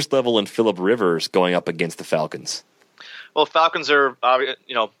your interest level in Phillip Rivers going up against the Falcons? Well, Falcons are,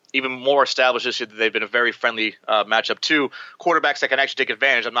 even more established this year. They've been a very friendly matchup to quarterbacks that can actually take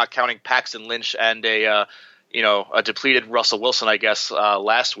advantage. I'm not counting Paxton Lynch and a depleted Russell Wilson, I guess,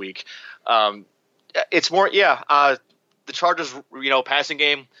 last week. It's more, the Chargers, passing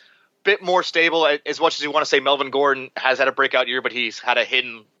game, bit more stable. As much as you want to say Melvin Gordon has had a breakout year, but he's had a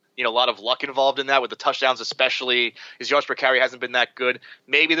hidden, a lot of luck involved in that with the touchdowns, especially. His yards per carry hasn't been that good.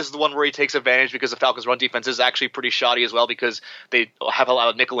 Maybe this is the one where he takes advantage because the Falcons' run defense is actually pretty shoddy as well because they have a lot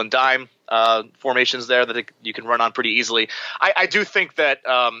of nickel and dime formations there that you can run on pretty easily. I do think that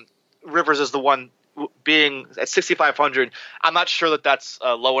Rivers is the one being at 6,500. I'm not sure that that's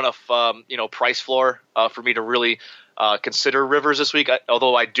low enough, price floor for me to really consider Rivers this week.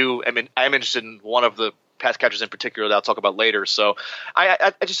 Although I am interested in one of the pass catchers in particular that I'll talk about later. So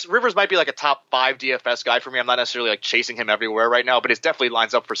I just Rivers might be like a top 5 DFS guy for me. I'm not necessarily like chasing him everywhere right now, but it definitely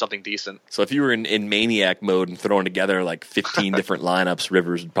lines up for something decent. So if you were in maniac mode and throwing together like 15 different lineups,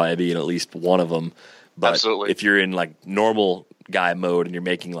 Rivers would probably be in at least one of them. But absolutely. If you're in like normal guy mode and you're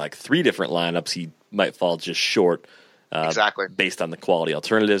making like 3 different lineups, he might fall just short. Exactly. Based on the quality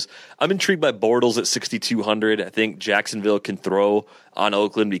alternatives. I'm intrigued by Bortles at 6,200. I think Jacksonville can throw on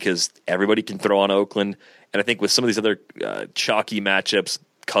Oakland because everybody can throw on Oakland. And I think with some of these other chalky matchups,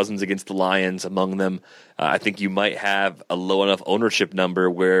 Cousins against the Lions among them, I think you might have a low enough ownership number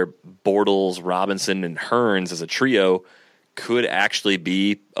where Bortles, Robinson, and Hearns as a trio could actually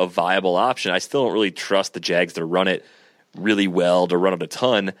be a viable option. I still don't really trust the Jags to run it really well, to run it a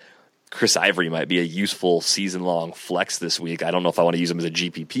ton. Chris Ivory might be a useful season-long flex this week. I don't know if I want to use him as a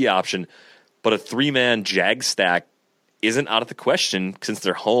GPP option, but a 3-man Jag stack isn't out of the question since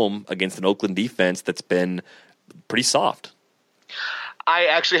they're home against an Oakland defense that's been pretty soft. I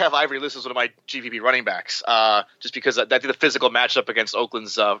actually have Ivory listed as one of my GPP running backs, just because I think the physical matchup against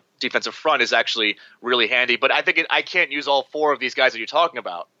Oakland's defensive front is actually really handy. But I think I can't use all 4 of these guys that you're talking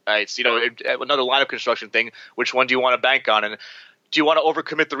about. It's another lineup construction thing. Which one do you want to bank on? And do you want to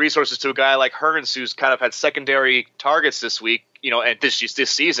overcommit the resources to a guy like Hearns, who's kind of had secondary targets this week, and this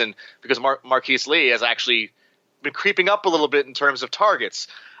season, because Marquise Lee has actually been creeping up a little bit in terms of targets?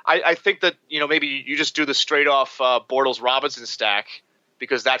 I think that maybe you just do the straight off Bortles Robinson stack,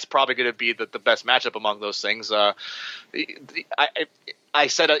 because that's probably going to be the best matchup among those things. I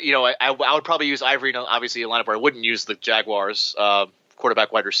said I would probably use Ivory, obviously a lineup where I wouldn't use the Jaguars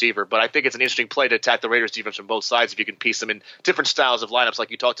quarterback wide receiver, but I think it's an interesting play to attack the Raiders defense from both sides if you can piece them in different styles of lineups like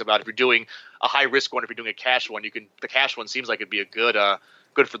you talked about. If you're doing a high risk one, if you're doing a cash one, the cash one seems like it'd be a good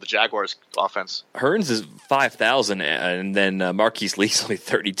for the Jaguars offense. Hearns is 5,000, and then Marquise Lee's only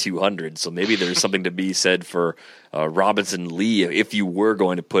 3,200. So maybe there's something to be said for Robinson Lee if you were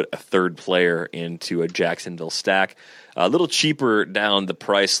going to put a third player into a Jacksonville stack. A little cheaper down the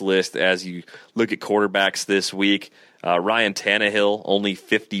price list as you look at quarterbacks this week. Ryan Tannehill, only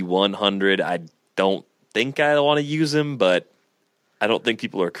 5,100. I don't think I want to use him, but I don't think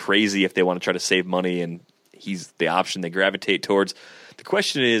people are crazy if they want to try to save money, and he's the option they gravitate towards. The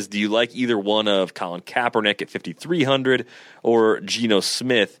question is, do you like either one of Colin Kaepernick at 5,300 or Geno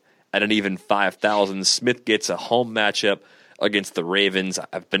Smith at an even 5,000? Smith gets a home matchup against the Ravens.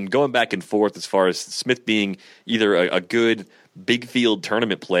 I've been going back and forth as far as Smith being either a good big field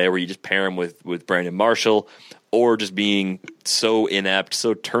tournament play where you just pair him with Brandon Marshall, or just being so inept,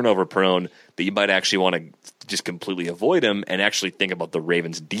 so turnover prone that you might actually want to just completely avoid him and actually think about the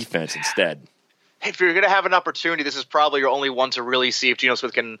Ravens defense instead. If you're going to have an opportunity, this is probably your only one to really see if Geno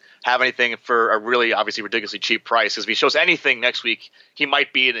Smith can have anything for a really obviously ridiculously cheap price. Because if he shows anything next week, he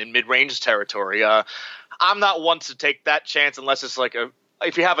might be in mid-range territory. I'm not one to take that chance unless it's like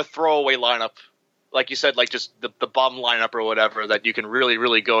if you have a throwaway lineup, like you said, like just the bum lineup or whatever that you can really,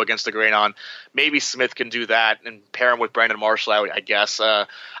 really go against the grain on. Maybe Smith can do that and pair him with Brandon Marshall, I guess.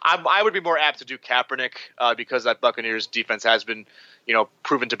 I would be more apt to do Kaepernick because that Buccaneers defense has been,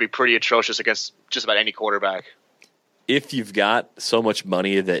 proven to be pretty atrocious against just about any quarterback. If you've got so much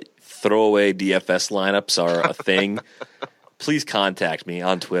money that throwaway DFS lineups are a thing, please contact me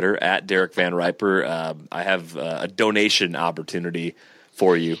on Twitter at Derek Van Riper. I have a donation opportunity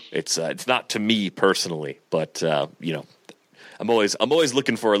for you. It's not to me personally, but I'm always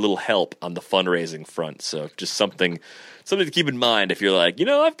looking for a little help on the fundraising front. So just something to keep in mind if you're like,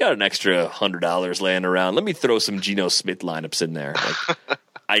 I've got an extra $100 laying around. Let me throw some Geno Smith lineups in there. Like,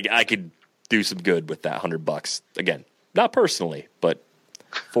 I could do some good with that $100. Again, not personally, but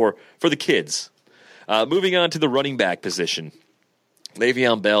for the kids. Moving on to the running back position.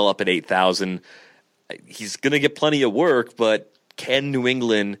 Le'Veon Bell up at 8,000. He's going to get plenty of work, but can New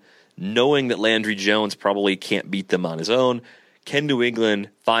England, knowing that Landry Jones probably can't beat them on his own, can New England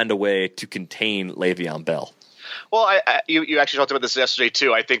find a way to contain Le'Veon Bell? Well, you actually talked about this yesterday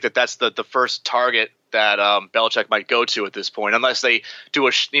too. I think that's the first target that Belichick might go to at this point, unless they do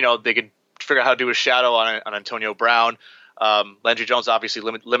they could figure out how to do a shadow on Antonio Brown. Landry Jones obviously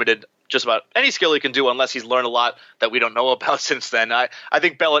limited just about any skill he can do, unless he's learned a lot that we don't know about since then. I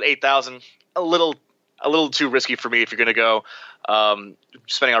think Bell at 8,000 a little too risky for me if you're going to go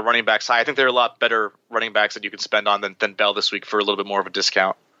spending on running backs high. I think there are a lot better running backs that you can spend on than Bell this week for a little bit more of a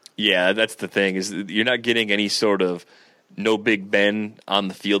discount. Yeah, that's the thing, is you're not getting any sort of no Big Ben on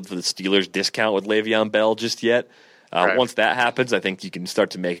the field for the Steelers discount with Le'Veon Bell just yet. Right. Once that happens, I think you can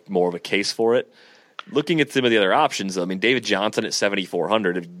start to make more of a case for it. Looking at some of the other options, I mean, David Johnson at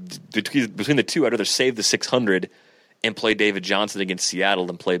 7,400. Between the two, I'd rather save the 600 and play David Johnson against Seattle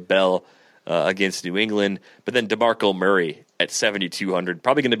than play Bell against New England. But then DeMarco Murray at 7,200,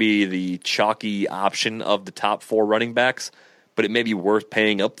 probably going to be the chalky option of the top four running backs, but it may be worth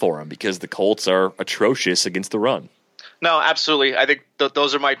paying up for him because the Colts are atrocious against the run. No, absolutely. I think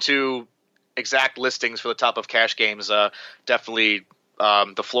those are my two exact listings for the top of cash games. Definitely,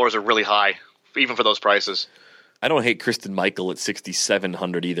 the floors are really high, even for those prices. I don't hate Kristen Michael at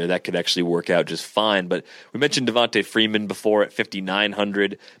 6,700 either. That could actually work out just fine. But we mentioned Devontae Freeman before at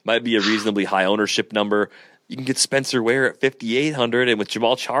 5,900. Might be a reasonably high ownership number. You can get Spencer Ware at 5,800. And with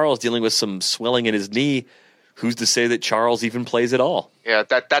Jamal Charles dealing with some swelling in his knee, who's to say that Charles even plays at all? Yeah,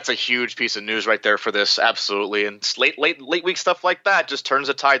 that's a huge piece of news right there for this. Absolutely. And late week stuff like that just turns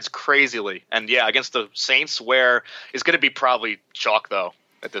the tides crazily. And yeah, against the Saints, Ware is going to be probably chalk though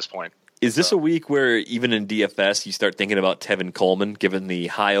at this point. Is this a week where even in DFS you start thinking about Tevin Coleman, given the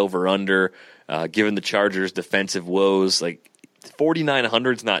high over-under, given the Chargers' defensive woes? Like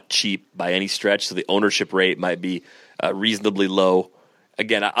 4,900 is not cheap by any stretch, so the ownership rate might be reasonably low.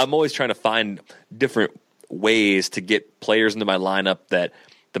 Again, I'm always trying to find different ways to get players into my lineup that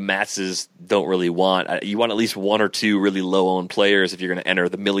the masses don't really want. You want at least one or two really low-owned players if you're going to enter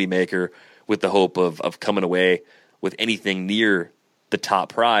the Millie Maker with the hope of coming away with anything near the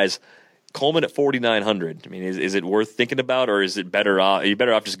top prize. Coleman at 4,900. I mean, is it worth thinking about, or is it better off? Are you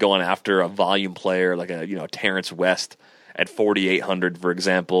better off just going after a volume player like a Terrence West at 4,800, for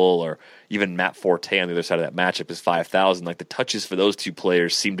example, or even Matt Forte on the other side of that matchup is 5,000. Like the touches for those two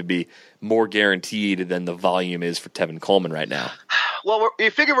players seem to be more guaranteed than the volume is for Tevin Coleman right now. Well, you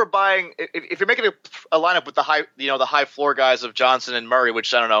figure we're buying if you're making a lineup with the high floor guys of Johnson and Murray,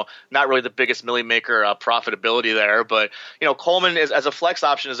 which I don't know, not really the biggest Millie Maker profitability there, but Coleman is as a flex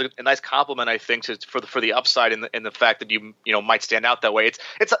option is a nice compliment, I think, for the upside in the fact that you might stand out that way.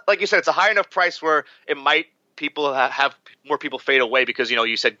 It's like you said, it's a high enough price where it might. People have more people fade away because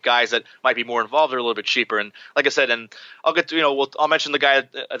you said guys that might be more involved are a little bit cheaper, and like I said, and I'll get to I'll mention the guy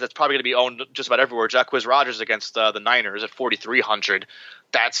that's probably going to be owned just about everywhere, Jacquizz Rodgers against the Niners at 4,300.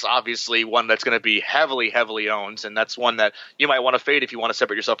 That's obviously one that's going to be heavily owned, and that's one that you might want to fade if you want to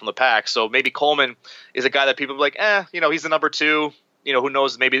separate yourself from the pack. So maybe Coleman is a guy that people are like, he's the number two. Who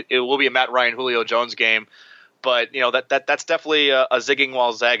knows? Maybe it will be a Matt Ryan, Julio Jones game. But that's definitely a zigging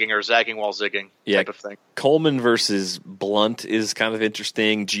while zagging or zagging while zigging type of thing. Coleman versus Blunt is kind of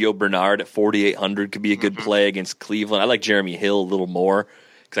interesting. Gio Bernard at 4,800 could be a good play against Cleveland. I like Jeremy Hill a little more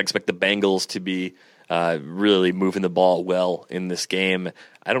because I expect the Bengals to be really moving the ball well in this game.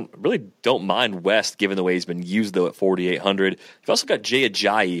 I don't mind West given the way he's been used though at 4,800. You've also got Jay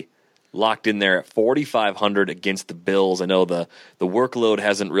Ajayi locked in there at 4,500 against the Bills. I know the workload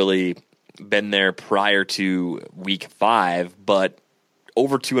hasn't really been there prior to week 5, but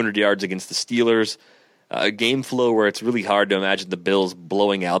over 200 yards against the Steelers, a game flow where it's really hard to imagine the Bills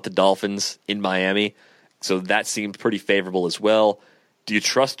blowing out the Dolphins in Miami. So that seemed pretty favorable as well. Do you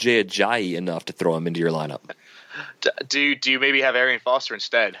trust Jay Ajayi enough to throw him into your lineup? Do you maybe have Arian Foster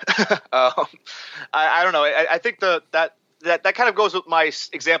instead? I don't know. I think that kind of goes with my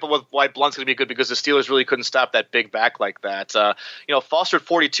example with why Blunt's going to be good because the Steelers really couldn't stop that big back like that. Foster at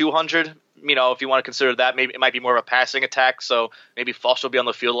 4,200. If you want to consider that, maybe it might be more of a passing attack. So maybe Foster will be on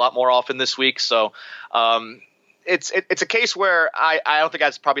the field a lot more often this week. So it's a case where I don't think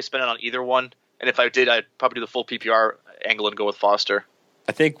I'd probably spend it on either one. And if I did, I'd probably do the full PPR angle and go with Foster.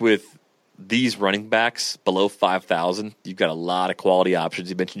 I think with these running backs below 5,000, you've got a lot of quality options.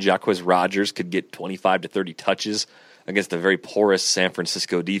 You mentioned Jacquizz Rodgers could get 25 to 30 touches against a very porous San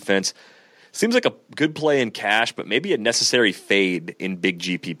Francisco defense. Seems like a good play in cash, but maybe a necessary fade in big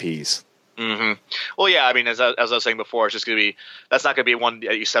GPPs. Mm-hmm. Well, yeah, I mean, as I was saying before, it's just going to be, that's not going to be one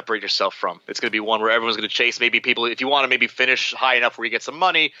that you separate yourself from. It's going to be one where everyone's going to chase. Maybe people, if you want to maybe finish high enough where you get some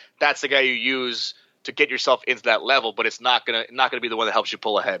money, that's the guy you use to get yourself into that level, but it's not going to be the one that helps you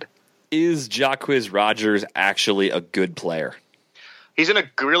pull ahead. Is Jacquizz Rodgers actually a good player? He's in a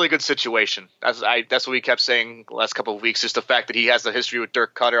really good situation. That's what we kept saying the last couple of weeks, just the fact that he has the history with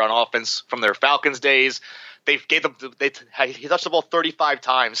Dirk Cutter on offense from their Falcons days. He touched the ball 35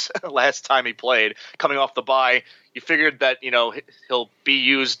 times last time he played, coming off the bye. You figured that he'll be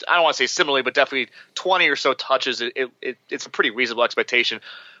used. I don't want to say similarly, but definitely 20 or so touches. It's a pretty reasonable expectation.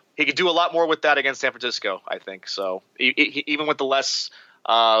 He could do a lot more with that against San Francisco, I think. So even with the less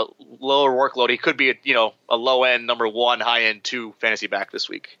lower workload, he could be a low end number 1, high end 2 fantasy back this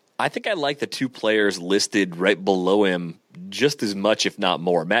week. I think I like the 2 players listed right below him just as much, if not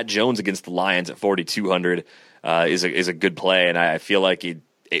more. Matt Jones against the Lions at 4,200 is a good play, and I feel like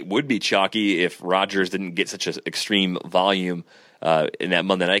it would be chalky if Rodgers didn't get such an extreme volume in that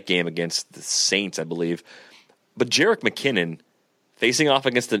Monday night game against the Saints, I believe. But Jerick McKinnon, facing off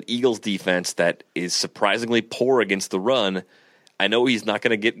against an Eagles defense that is surprisingly poor against the run, I know he's not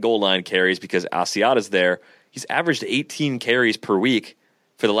going to get goal line carries because Asiata's there. He's averaged 18 carries per week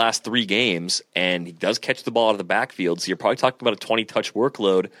for the last 3 games, and he does catch the ball out of the backfield. So you're probably talking about a 20-touch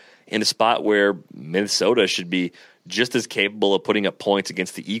workload in a spot where Minnesota should be just as capable of putting up points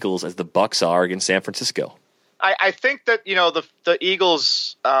against the Eagles as the Bucs are against San Francisco. I think that the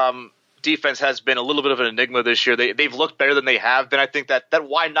Eagles defense has been a little bit of an enigma this year. They've looked better than they have been. I think that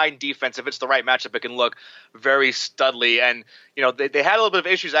Y9 defense, if it's the right matchup, it can look very studly. And they had a little bit of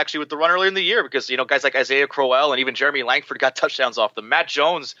issues actually with the run earlier in the year because guys like Isaiah Crowell and even Jeremy Langford got touchdowns off them. Matt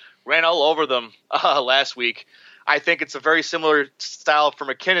Jones ran all over them last week. I think it's a very similar style for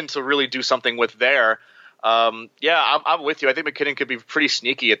McKinnon to really do something with there. I'm with you. I think McKinnon could be pretty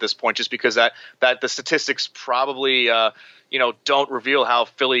sneaky at this point just because that the statistics probably don't reveal how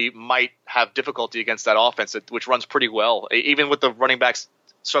Philly might have difficulty against that offense, which runs pretty well. Even with the running backs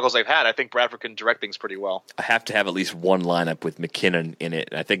struggles they've had, I think Bradford can direct things pretty well. I have to have at least one lineup with McKinnon in it.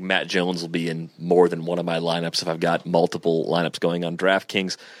 I think Matt Jones will be in more than one of my lineups if I've got multiple lineups going on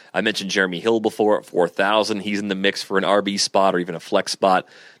DraftKings. I mentioned Jeremy Hill before at 4,000. He's in the mix for an RB spot or even a flex spot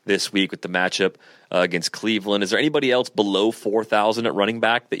this week with the matchup against Cleveland. Is there anybody else below 4,000 at running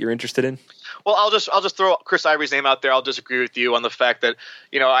back that you're interested in? Well, I'll just throw Chris Ivory's name out there. I'll disagree with you on the fact that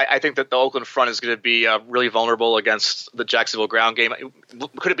I think that the Oakland front is going to be really vulnerable against the Jacksonville ground game.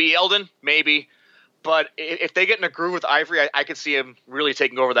 Could it be Eldon? Maybe, but if they get in a groove with Ivory, I could see him really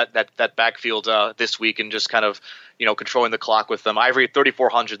taking over that backfield this week and just kind of controlling the clock with them. Ivory at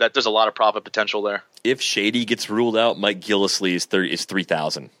 3,400. There's a lot of profit potential there. If Shady gets ruled out, Mike Gillislee is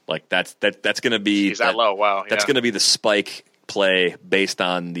 3,000. Like that's going to be he's that low. Wow, that's going to be the spike play based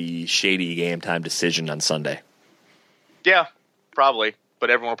on the Shady game time decision on Sunday. Yeah, probably, but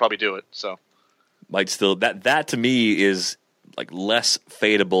everyone will probably do it. So might still that to me is like less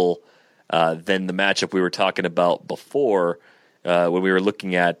fadeable than the matchup we were talking about before when we were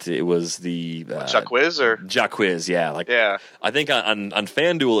looking at it was the Jacquizz, yeah. I think on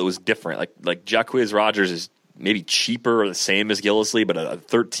FanDuel it was different. Like Jacquizz Rodgers is maybe cheaper or the same as Gillislee, but a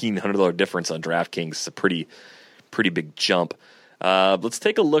 $1,300 difference on DraftKings is a pretty big jump. Let's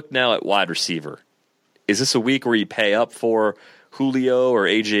take a look now at wide receiver. Is this a week where you pay up for Julio or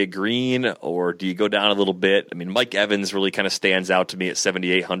AJ Green, or do you go down a little bit? I mean, Mike Evans really kind of stands out to me at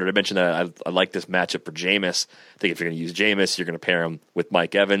 7,800. I mentioned that I like this matchup for Jameis. I think if you're going to use Jameis, you're going to pair him with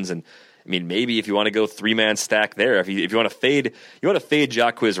Mike Evans. And I mean, maybe if you want to go 3-man stack there, if you want to fade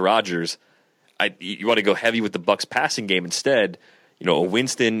Jacquizz Rodgers, you want to go heavy with the Bucs passing game instead. A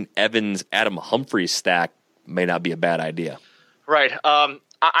Winston, Evans, Adam Humphries stack may not be a bad idea. Right.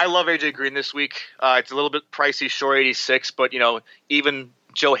 I love AJ Green this week. It's a little bit pricey, short 86, but even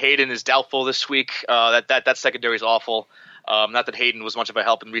Joe Hayden is doubtful this week. That secondary is awful. Not that Hayden was much of a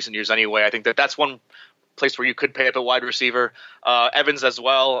help in recent years anyway. I think that's one place where you could pay up a wide receiver. Evans as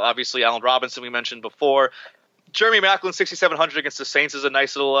well. Obviously, Allen Robinson we mentioned before. Jeremy Maclin 6,700 against the Saints is a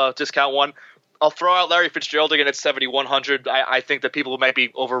nice little discount one. I'll throw out Larry Fitzgerald again at 7,100. I think that people might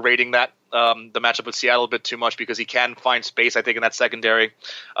be overrating the matchup with Seattle a bit too much because he can find space, I think, in that secondary.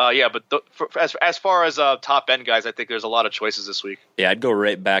 But as far as top end guys, I think there's a lot of choices this week. Yeah, I'd go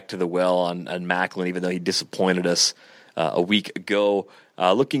right back to the well on Maclin, even though he disappointed us a week ago.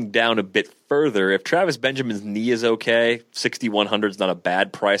 Looking down a bit further, if Travis Benjamin's knee is okay, 6,100 is not a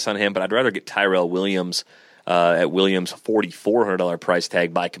bad price on him, but I'd rather get Tyrell Williams at Williams' $4,400 price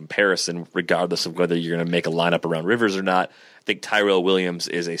tag by comparison, regardless of whether you're going to make a lineup around Rivers or not. I think Tyrell Williams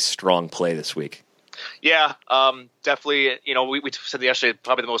is a strong play this week. Yeah, definitely. We said yesterday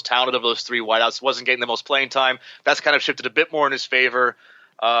probably the most talented of those three wideouts, wasn't getting the most playing time. That's kind of shifted a bit more in his favor.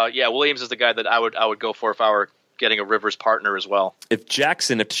 Williams is the guy that I would go for if I were getting a Rivers partner as well. If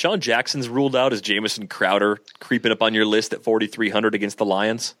Deshaun Jackson's ruled out, is Jamison Crowder creeping up on your list at 4,300 against the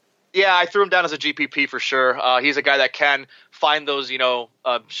Lions? Yeah, I threw him down as a GPP for sure. He's a guy that can find those,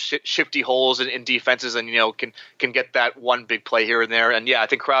 shifty holes in defenses, and can get that one big play here and there. And yeah, I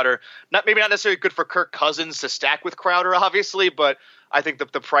think Crowder, maybe not necessarily good for Kirk Cousins to stack with Crowder, obviously, but I think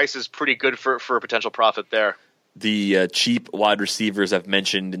the price is pretty good for a potential profit there. The cheap wide receivers I've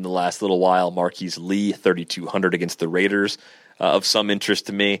mentioned in the last little while: Marquise Lee, 3,200 against the Raiders, of some interest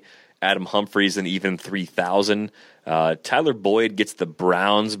to me. Adam Humphries and even 3,000. Tyler Boyd gets the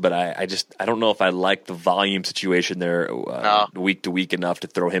Browns, but I don't know if I like the volume situation there week to week enough to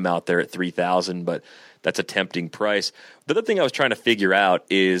throw him out there at 3,000, but that's a tempting price. The other thing I was trying to figure out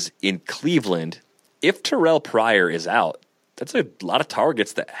is in Cleveland, if Terrell Pryor is out, that's a lot of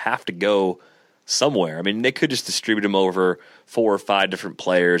targets that have to go somewhere. I mean, they could just distribute them over 4 or 5 different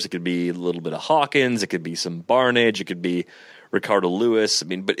players. It could be a little bit of Hawkins. It could be some Barnage. It could be Ricardo Lewis. I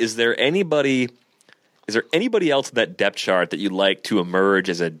mean, but is there anybody else in that depth chart that you'd like to emerge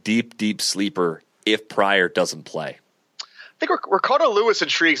as a deep, deep sleeper if Pryor doesn't play? I think Ricardo Lewis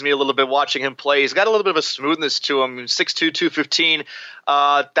intrigues me a little bit watching him play. He's got a little bit of a smoothness to him, 6'2", 215.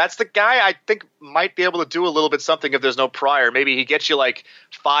 That's the guy I think might be able to do a little bit something if there's no Pryor. Maybe he gets you like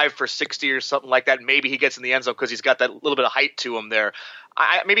 5 for 60 or something like that. Maybe he gets in the end zone because he's got that little bit of height to him there.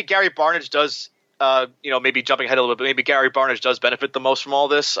 Maybe Gary Barnage does. Maybe jumping ahead a little bit, but maybe Gary Barnage does benefit the most from all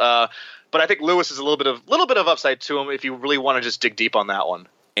this. But I think Lewis is a little bit of upside to him if you really want to just dig deep on that one.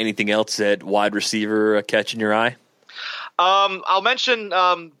 Anything else at wide receiver catching your eye? I'll mention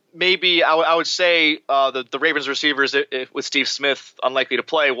maybe I would say the Ravens receivers with Steve Smith unlikely to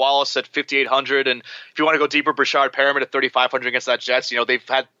play. Wallace at 5,800, and if you want to go deeper, Brashard Perriman at 3,500 against that Jets. They've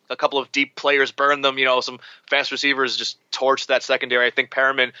had a couple of deep players burn them. Some fast receivers just torch that secondary. I think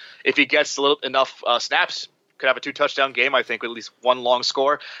Perriman, if he gets enough snaps, could have a 2-touchdown game, I think, with at least one long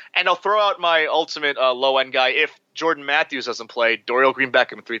score. And I'll throw out my ultimate low-end guy. If Jordan Matthews doesn't play, Dorial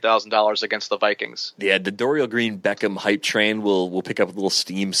Green-Beckham, $3,000 against the Vikings. Yeah, the Dorial Green-Beckham hype train will pick up a little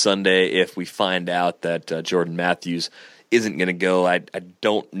steam Sunday if we find out that Jordan Matthews isn't going to go. I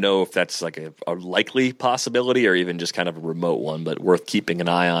don't know if that's like a likely possibility or even just kind of a remote one, but worth keeping an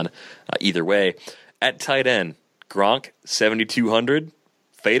eye on either way. At tight end, Gronk, 7,200.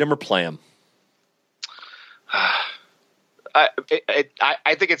 Fade him or play him? I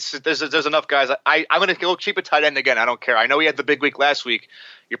think there's enough guys. I'm going to go cheap at tight end again. I don't care. I know he had the big week last week.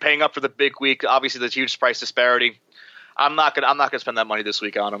 You're paying up for the big week. Obviously, there's huge price disparity. I'm not gonna spend that money this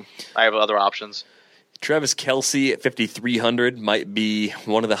week on him. I have other options. Travis Kelce at 5,300 might be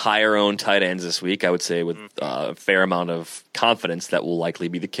one of the higher owned tight ends this week. I would say with a fair amount of confidence that will likely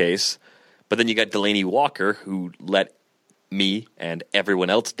be the case. But then you got Delaney Walker, who let me and everyone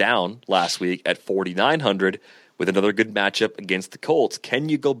else down last week at 4,900 with another good matchup against the Colts. Can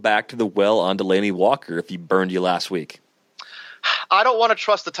you go back to the well on Delaney Walker if he burned you last week? I don't want to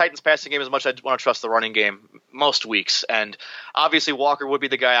trust the Titans passing game as much as I want to trust the running game most weeks. And obviously Walker would be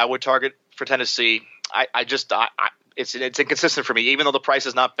the guy I would target for Tennessee. It's inconsistent for me, even though the price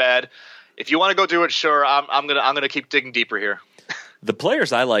is not bad. If you want to go do it, sure. I'm gonna keep digging deeper here. The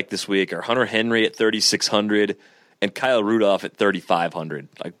players I like this week are Hunter Henry at 3,600 and Kyle Rudolph at 3,500.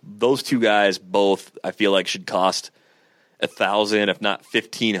 Like those two guys both, I feel like should cost $1,000, if not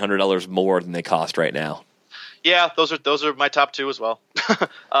 $1,500 more than they cost right now. Yeah, those are my top two as well.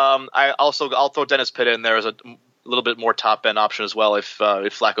 I'll throw Dennis Pitta in there as a little bit more top end option as well if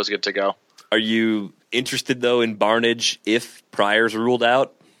Flacco's good to go. Are you interested though in Barnage if Pryor's ruled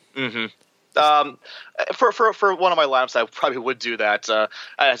out? Mm-hmm. For one of my lineups, I probably would do that. As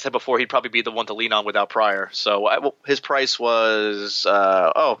I said before, he'd probably be the one to lean on without Pryor. So his price was it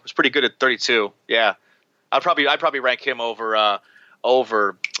was pretty good at 32. Yeah, I'd probably rank him over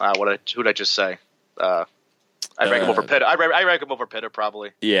who'd I just say? I'd rank him over Pitta. I rank him over Pitta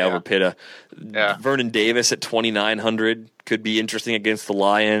probably. Yeah, over Pitta. Yeah. Vernon Davis at 2,900 could be interesting against the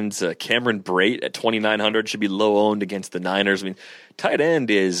Lions. Cameron Brate at 2,900 should be low owned against the Niners. I mean, tight end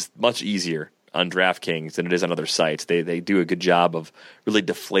is much easier on DraftKings than it is on other sites. They do a good job of really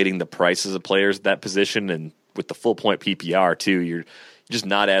deflating the prices of players at that position, and with the full point PPR too, you're just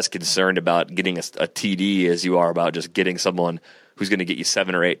not as concerned about getting a TD as you are about just getting someone who's going to get you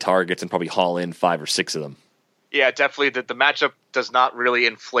 7 or 8 targets and probably haul in 5 or 6 of them. Yeah, definitely. The matchup does not really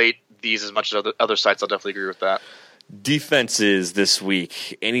inflate these as much as other sites. I'll definitely agree with that. Defenses this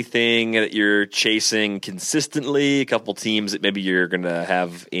week. Anything that you're chasing consistently? A couple teams that maybe you're going to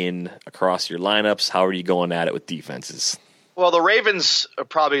have in across your lineups. How are you going at it with defenses? Well, the Ravens are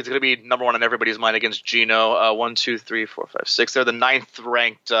probably going to be number one on everybody's mind against Geno. 1, 2, 3, 4, 5, 6. They're the 9th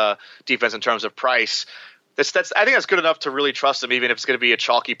ranked defense in terms of price. I think that's good enough to really trust them, even if it's going to be a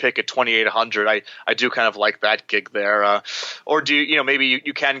chalky pick at 2,800. I do kind of like that gig there. Or maybe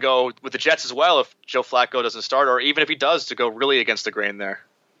you can go with the Jets as well if Joe Flacco doesn't start, or even if he does, to go really against the grain there.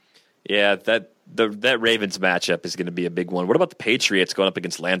 Yeah, that Ravens matchup is going to be a big one. What about the Patriots going up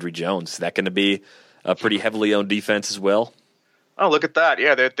against Landry Jones? Is that going to be a pretty heavily owned defense as well? Oh, look at that!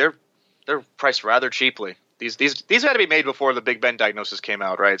 Yeah, they're priced rather cheaply. These had to be made before the Big Ben diagnosis came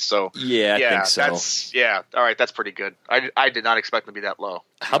out, right? So yeah, I think so. All right, that's pretty good. I did not expect them to be that low.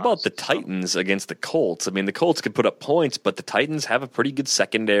 How about the Titans against the Colts? I mean, the Colts could put up points, but the Titans have a pretty good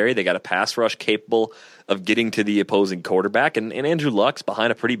secondary. They got a pass rush capable of getting to the opposing quarterback, and Andrew Luck's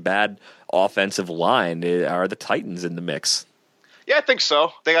behind a pretty bad offensive line. Are the Titans in the mix? Yeah, I think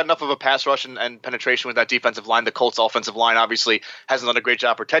so. They got enough of a pass rush and penetration with that defensive line. The Colts' offensive line obviously hasn't done a great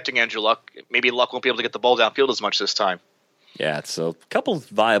job protecting Andrew Luck. Maybe Luck won't be able to get the ball downfield as much this time. Yeah, so a couple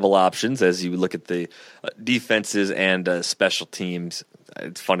viable options as you look at the defenses and special teams.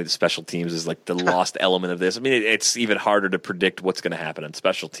 It's funny, the special teams is like the lost element of this. I mean, it's even harder to predict what's going to happen on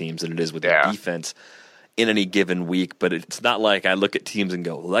special teams than it is with the defense in any given week, but it's not like I look at teams and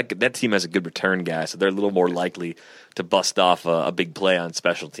go, well, that team has a good return guy, so they're a little more likely to bust off a big play on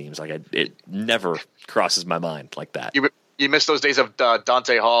special teams. Like it never crosses my mind like that. You miss those days of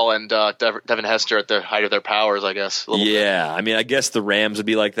Dante Hall and Devin Hester at the height of their powers, I guess. Yeah, I mean, I guess the Rams would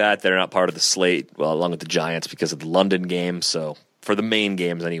be like that. They're not part of the slate, well, along with the Giants because of the London game. So for the main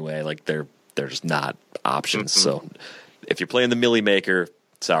games anyway, like they're just not options. Mm-hmm. So if you're playing the Millie Maker,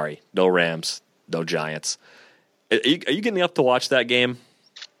 sorry, no Rams. No Giants. Are you getting up to watch that game?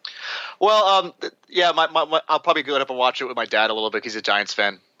 Well, yeah, I'll probably go up and watch it with my dad a little bit because he's a Giants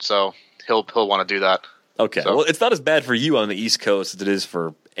fan, so he'll want to do that. Okay, well, it's not as bad for you on the East Coast as it is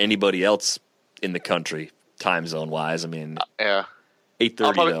for anybody else in the country, time zone wise. I mean,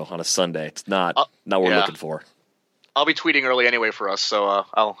 8:30 though on a Sunday. It's not what we're looking for. I'll be tweeting early anyway for us, so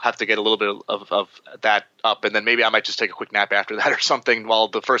I'll have to get a little bit of that up, and then maybe I might just take a quick nap after that or something while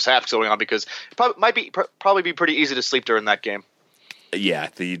the first half's going on, because it probably be pretty easy to sleep during that game. Yeah,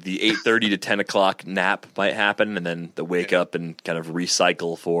 the 8:30 to 10 o'clock nap might happen, and then the wake up and kind of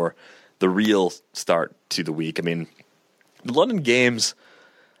recycle for the real start to the week. I mean, the London games,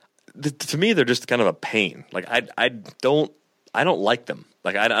 to me, they're just kind of a pain. Like I don't like them.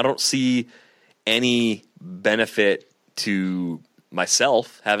 Like I don't see any benefit to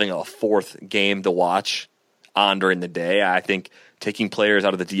myself having a fourth game to watch on during the day. I think taking players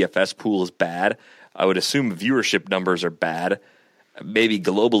out of the DFS pool is bad. I would assume viewership numbers are bad. Maybe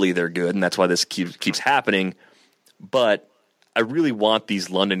globally they're good, and that's why this keeps happening. But I really want these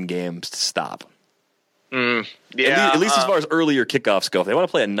London games to stop. Yeah, at least as far as earlier kickoffs go. If they want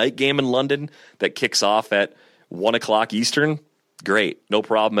to play a night game in London that kicks off at 1 o'clock Eastern, great. No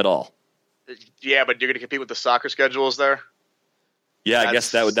problem at all. Yeah, but you're going to compete with the soccer schedules there? Yeah, I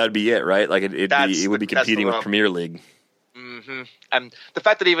guess that would be it, right? Like it would be competing with Premier League. Mm-hmm. And the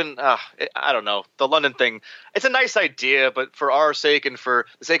fact that even I don't know, the London thing, it's a nice idea, but for our sake and for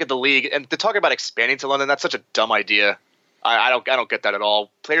the sake of the league, and to talk about expanding to London, that's such a dumb idea. I don't get that at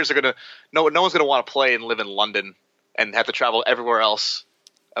all. Players are no one's gonna want to play and live in London and have to travel everywhere else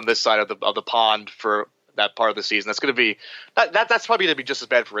on this side of the pond for that part of the season. That's going to be that's probably going to be just as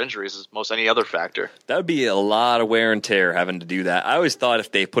bad for injuries as most any other factor. That would be a lot of wear and tear having to do that. I always thought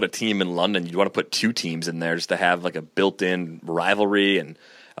if they put a team in London, you'd want to put two teams in there just to have like a built-in rivalry, and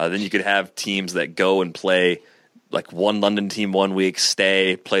then you could have teams that go and play like one London team 1 week,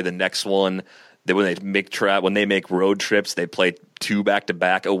 stay, play the next one. Then when they make road trips, they play two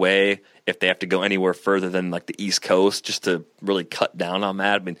back-to-back away if they have to go anywhere further than like the East Coast, just to really cut down on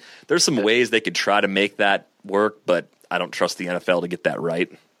that. I mean, there's some ways they could try to make that work, but I don't trust the NFL to get that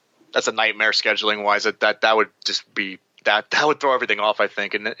right. That's a nightmare scheduling wise. That would just be that would throw everything off, I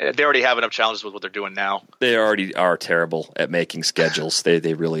think. And they already have enough challenges with what they're doing now. They already are terrible at making schedules.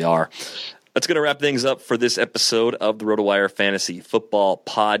 They really are. That's going to wrap things up for this episode of the RotoWire Fantasy Football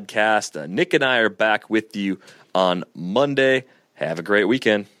Podcast. Nick and I are back with you on Monday. Have a great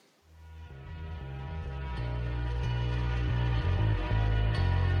weekend.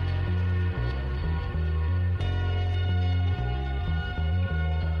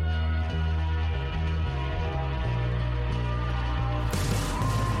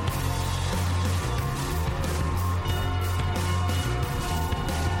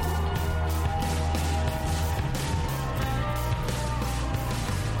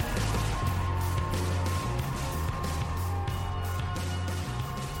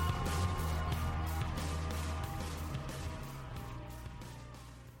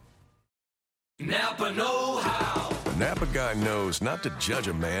 Napa know-how. The Napa guy knows not to judge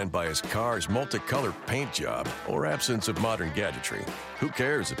a man by his car's multicolored paint job or absence of modern gadgetry. Who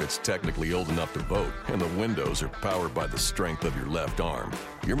cares if it's technically old enough to vote and the windows are powered by the strength of your left arm?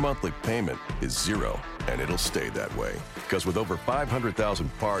 Your monthly payment is zero, and it'll stay that way. Because with over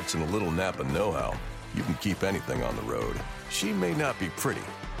 500,000 parts and a little Napa know-how, you can keep anything on the road. She may not be pretty,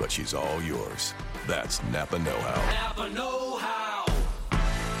 but she's all yours. That's Napa know-how. Napa know-how.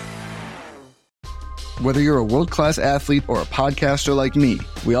 Whether you're a world-class athlete or a podcaster like me,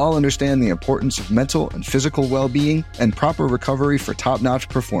 we all understand the importance of mental and physical well-being and proper recovery for top-notch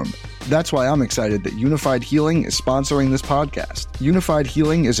performance. That's why I'm excited that Unified Healing is sponsoring this podcast. Unified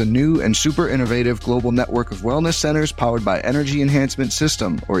Healing is a new and super innovative global network of wellness centers powered by Energy Enhancement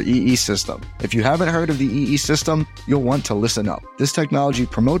System, or EE System. If you haven't heard of the EE System, you'll want to listen up. This technology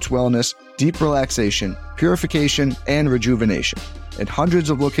promotes wellness, deep relaxation, purification, and rejuvenation. At hundreds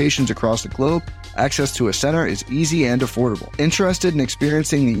of locations across the globe, access to a center is easy and affordable. Interested in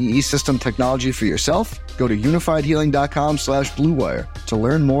experiencing the EE System technology for yourself? Go to unifiedhealing.com/bluewire to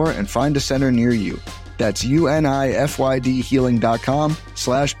learn more and find a center near you. That's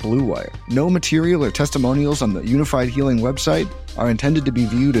unifydhealing.com/bluewire. No material or testimonials on the Unified Healing website are intended to be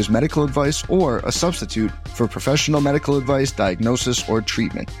viewed as medical advice or a substitute for professional medical advice, diagnosis, or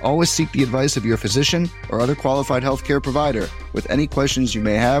treatment. Always seek the advice of your physician or other qualified healthcare provider with any questions you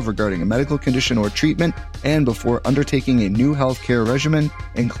may have regarding a medical condition or treatment and before undertaking a new healthcare regimen,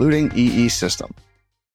 including EE System.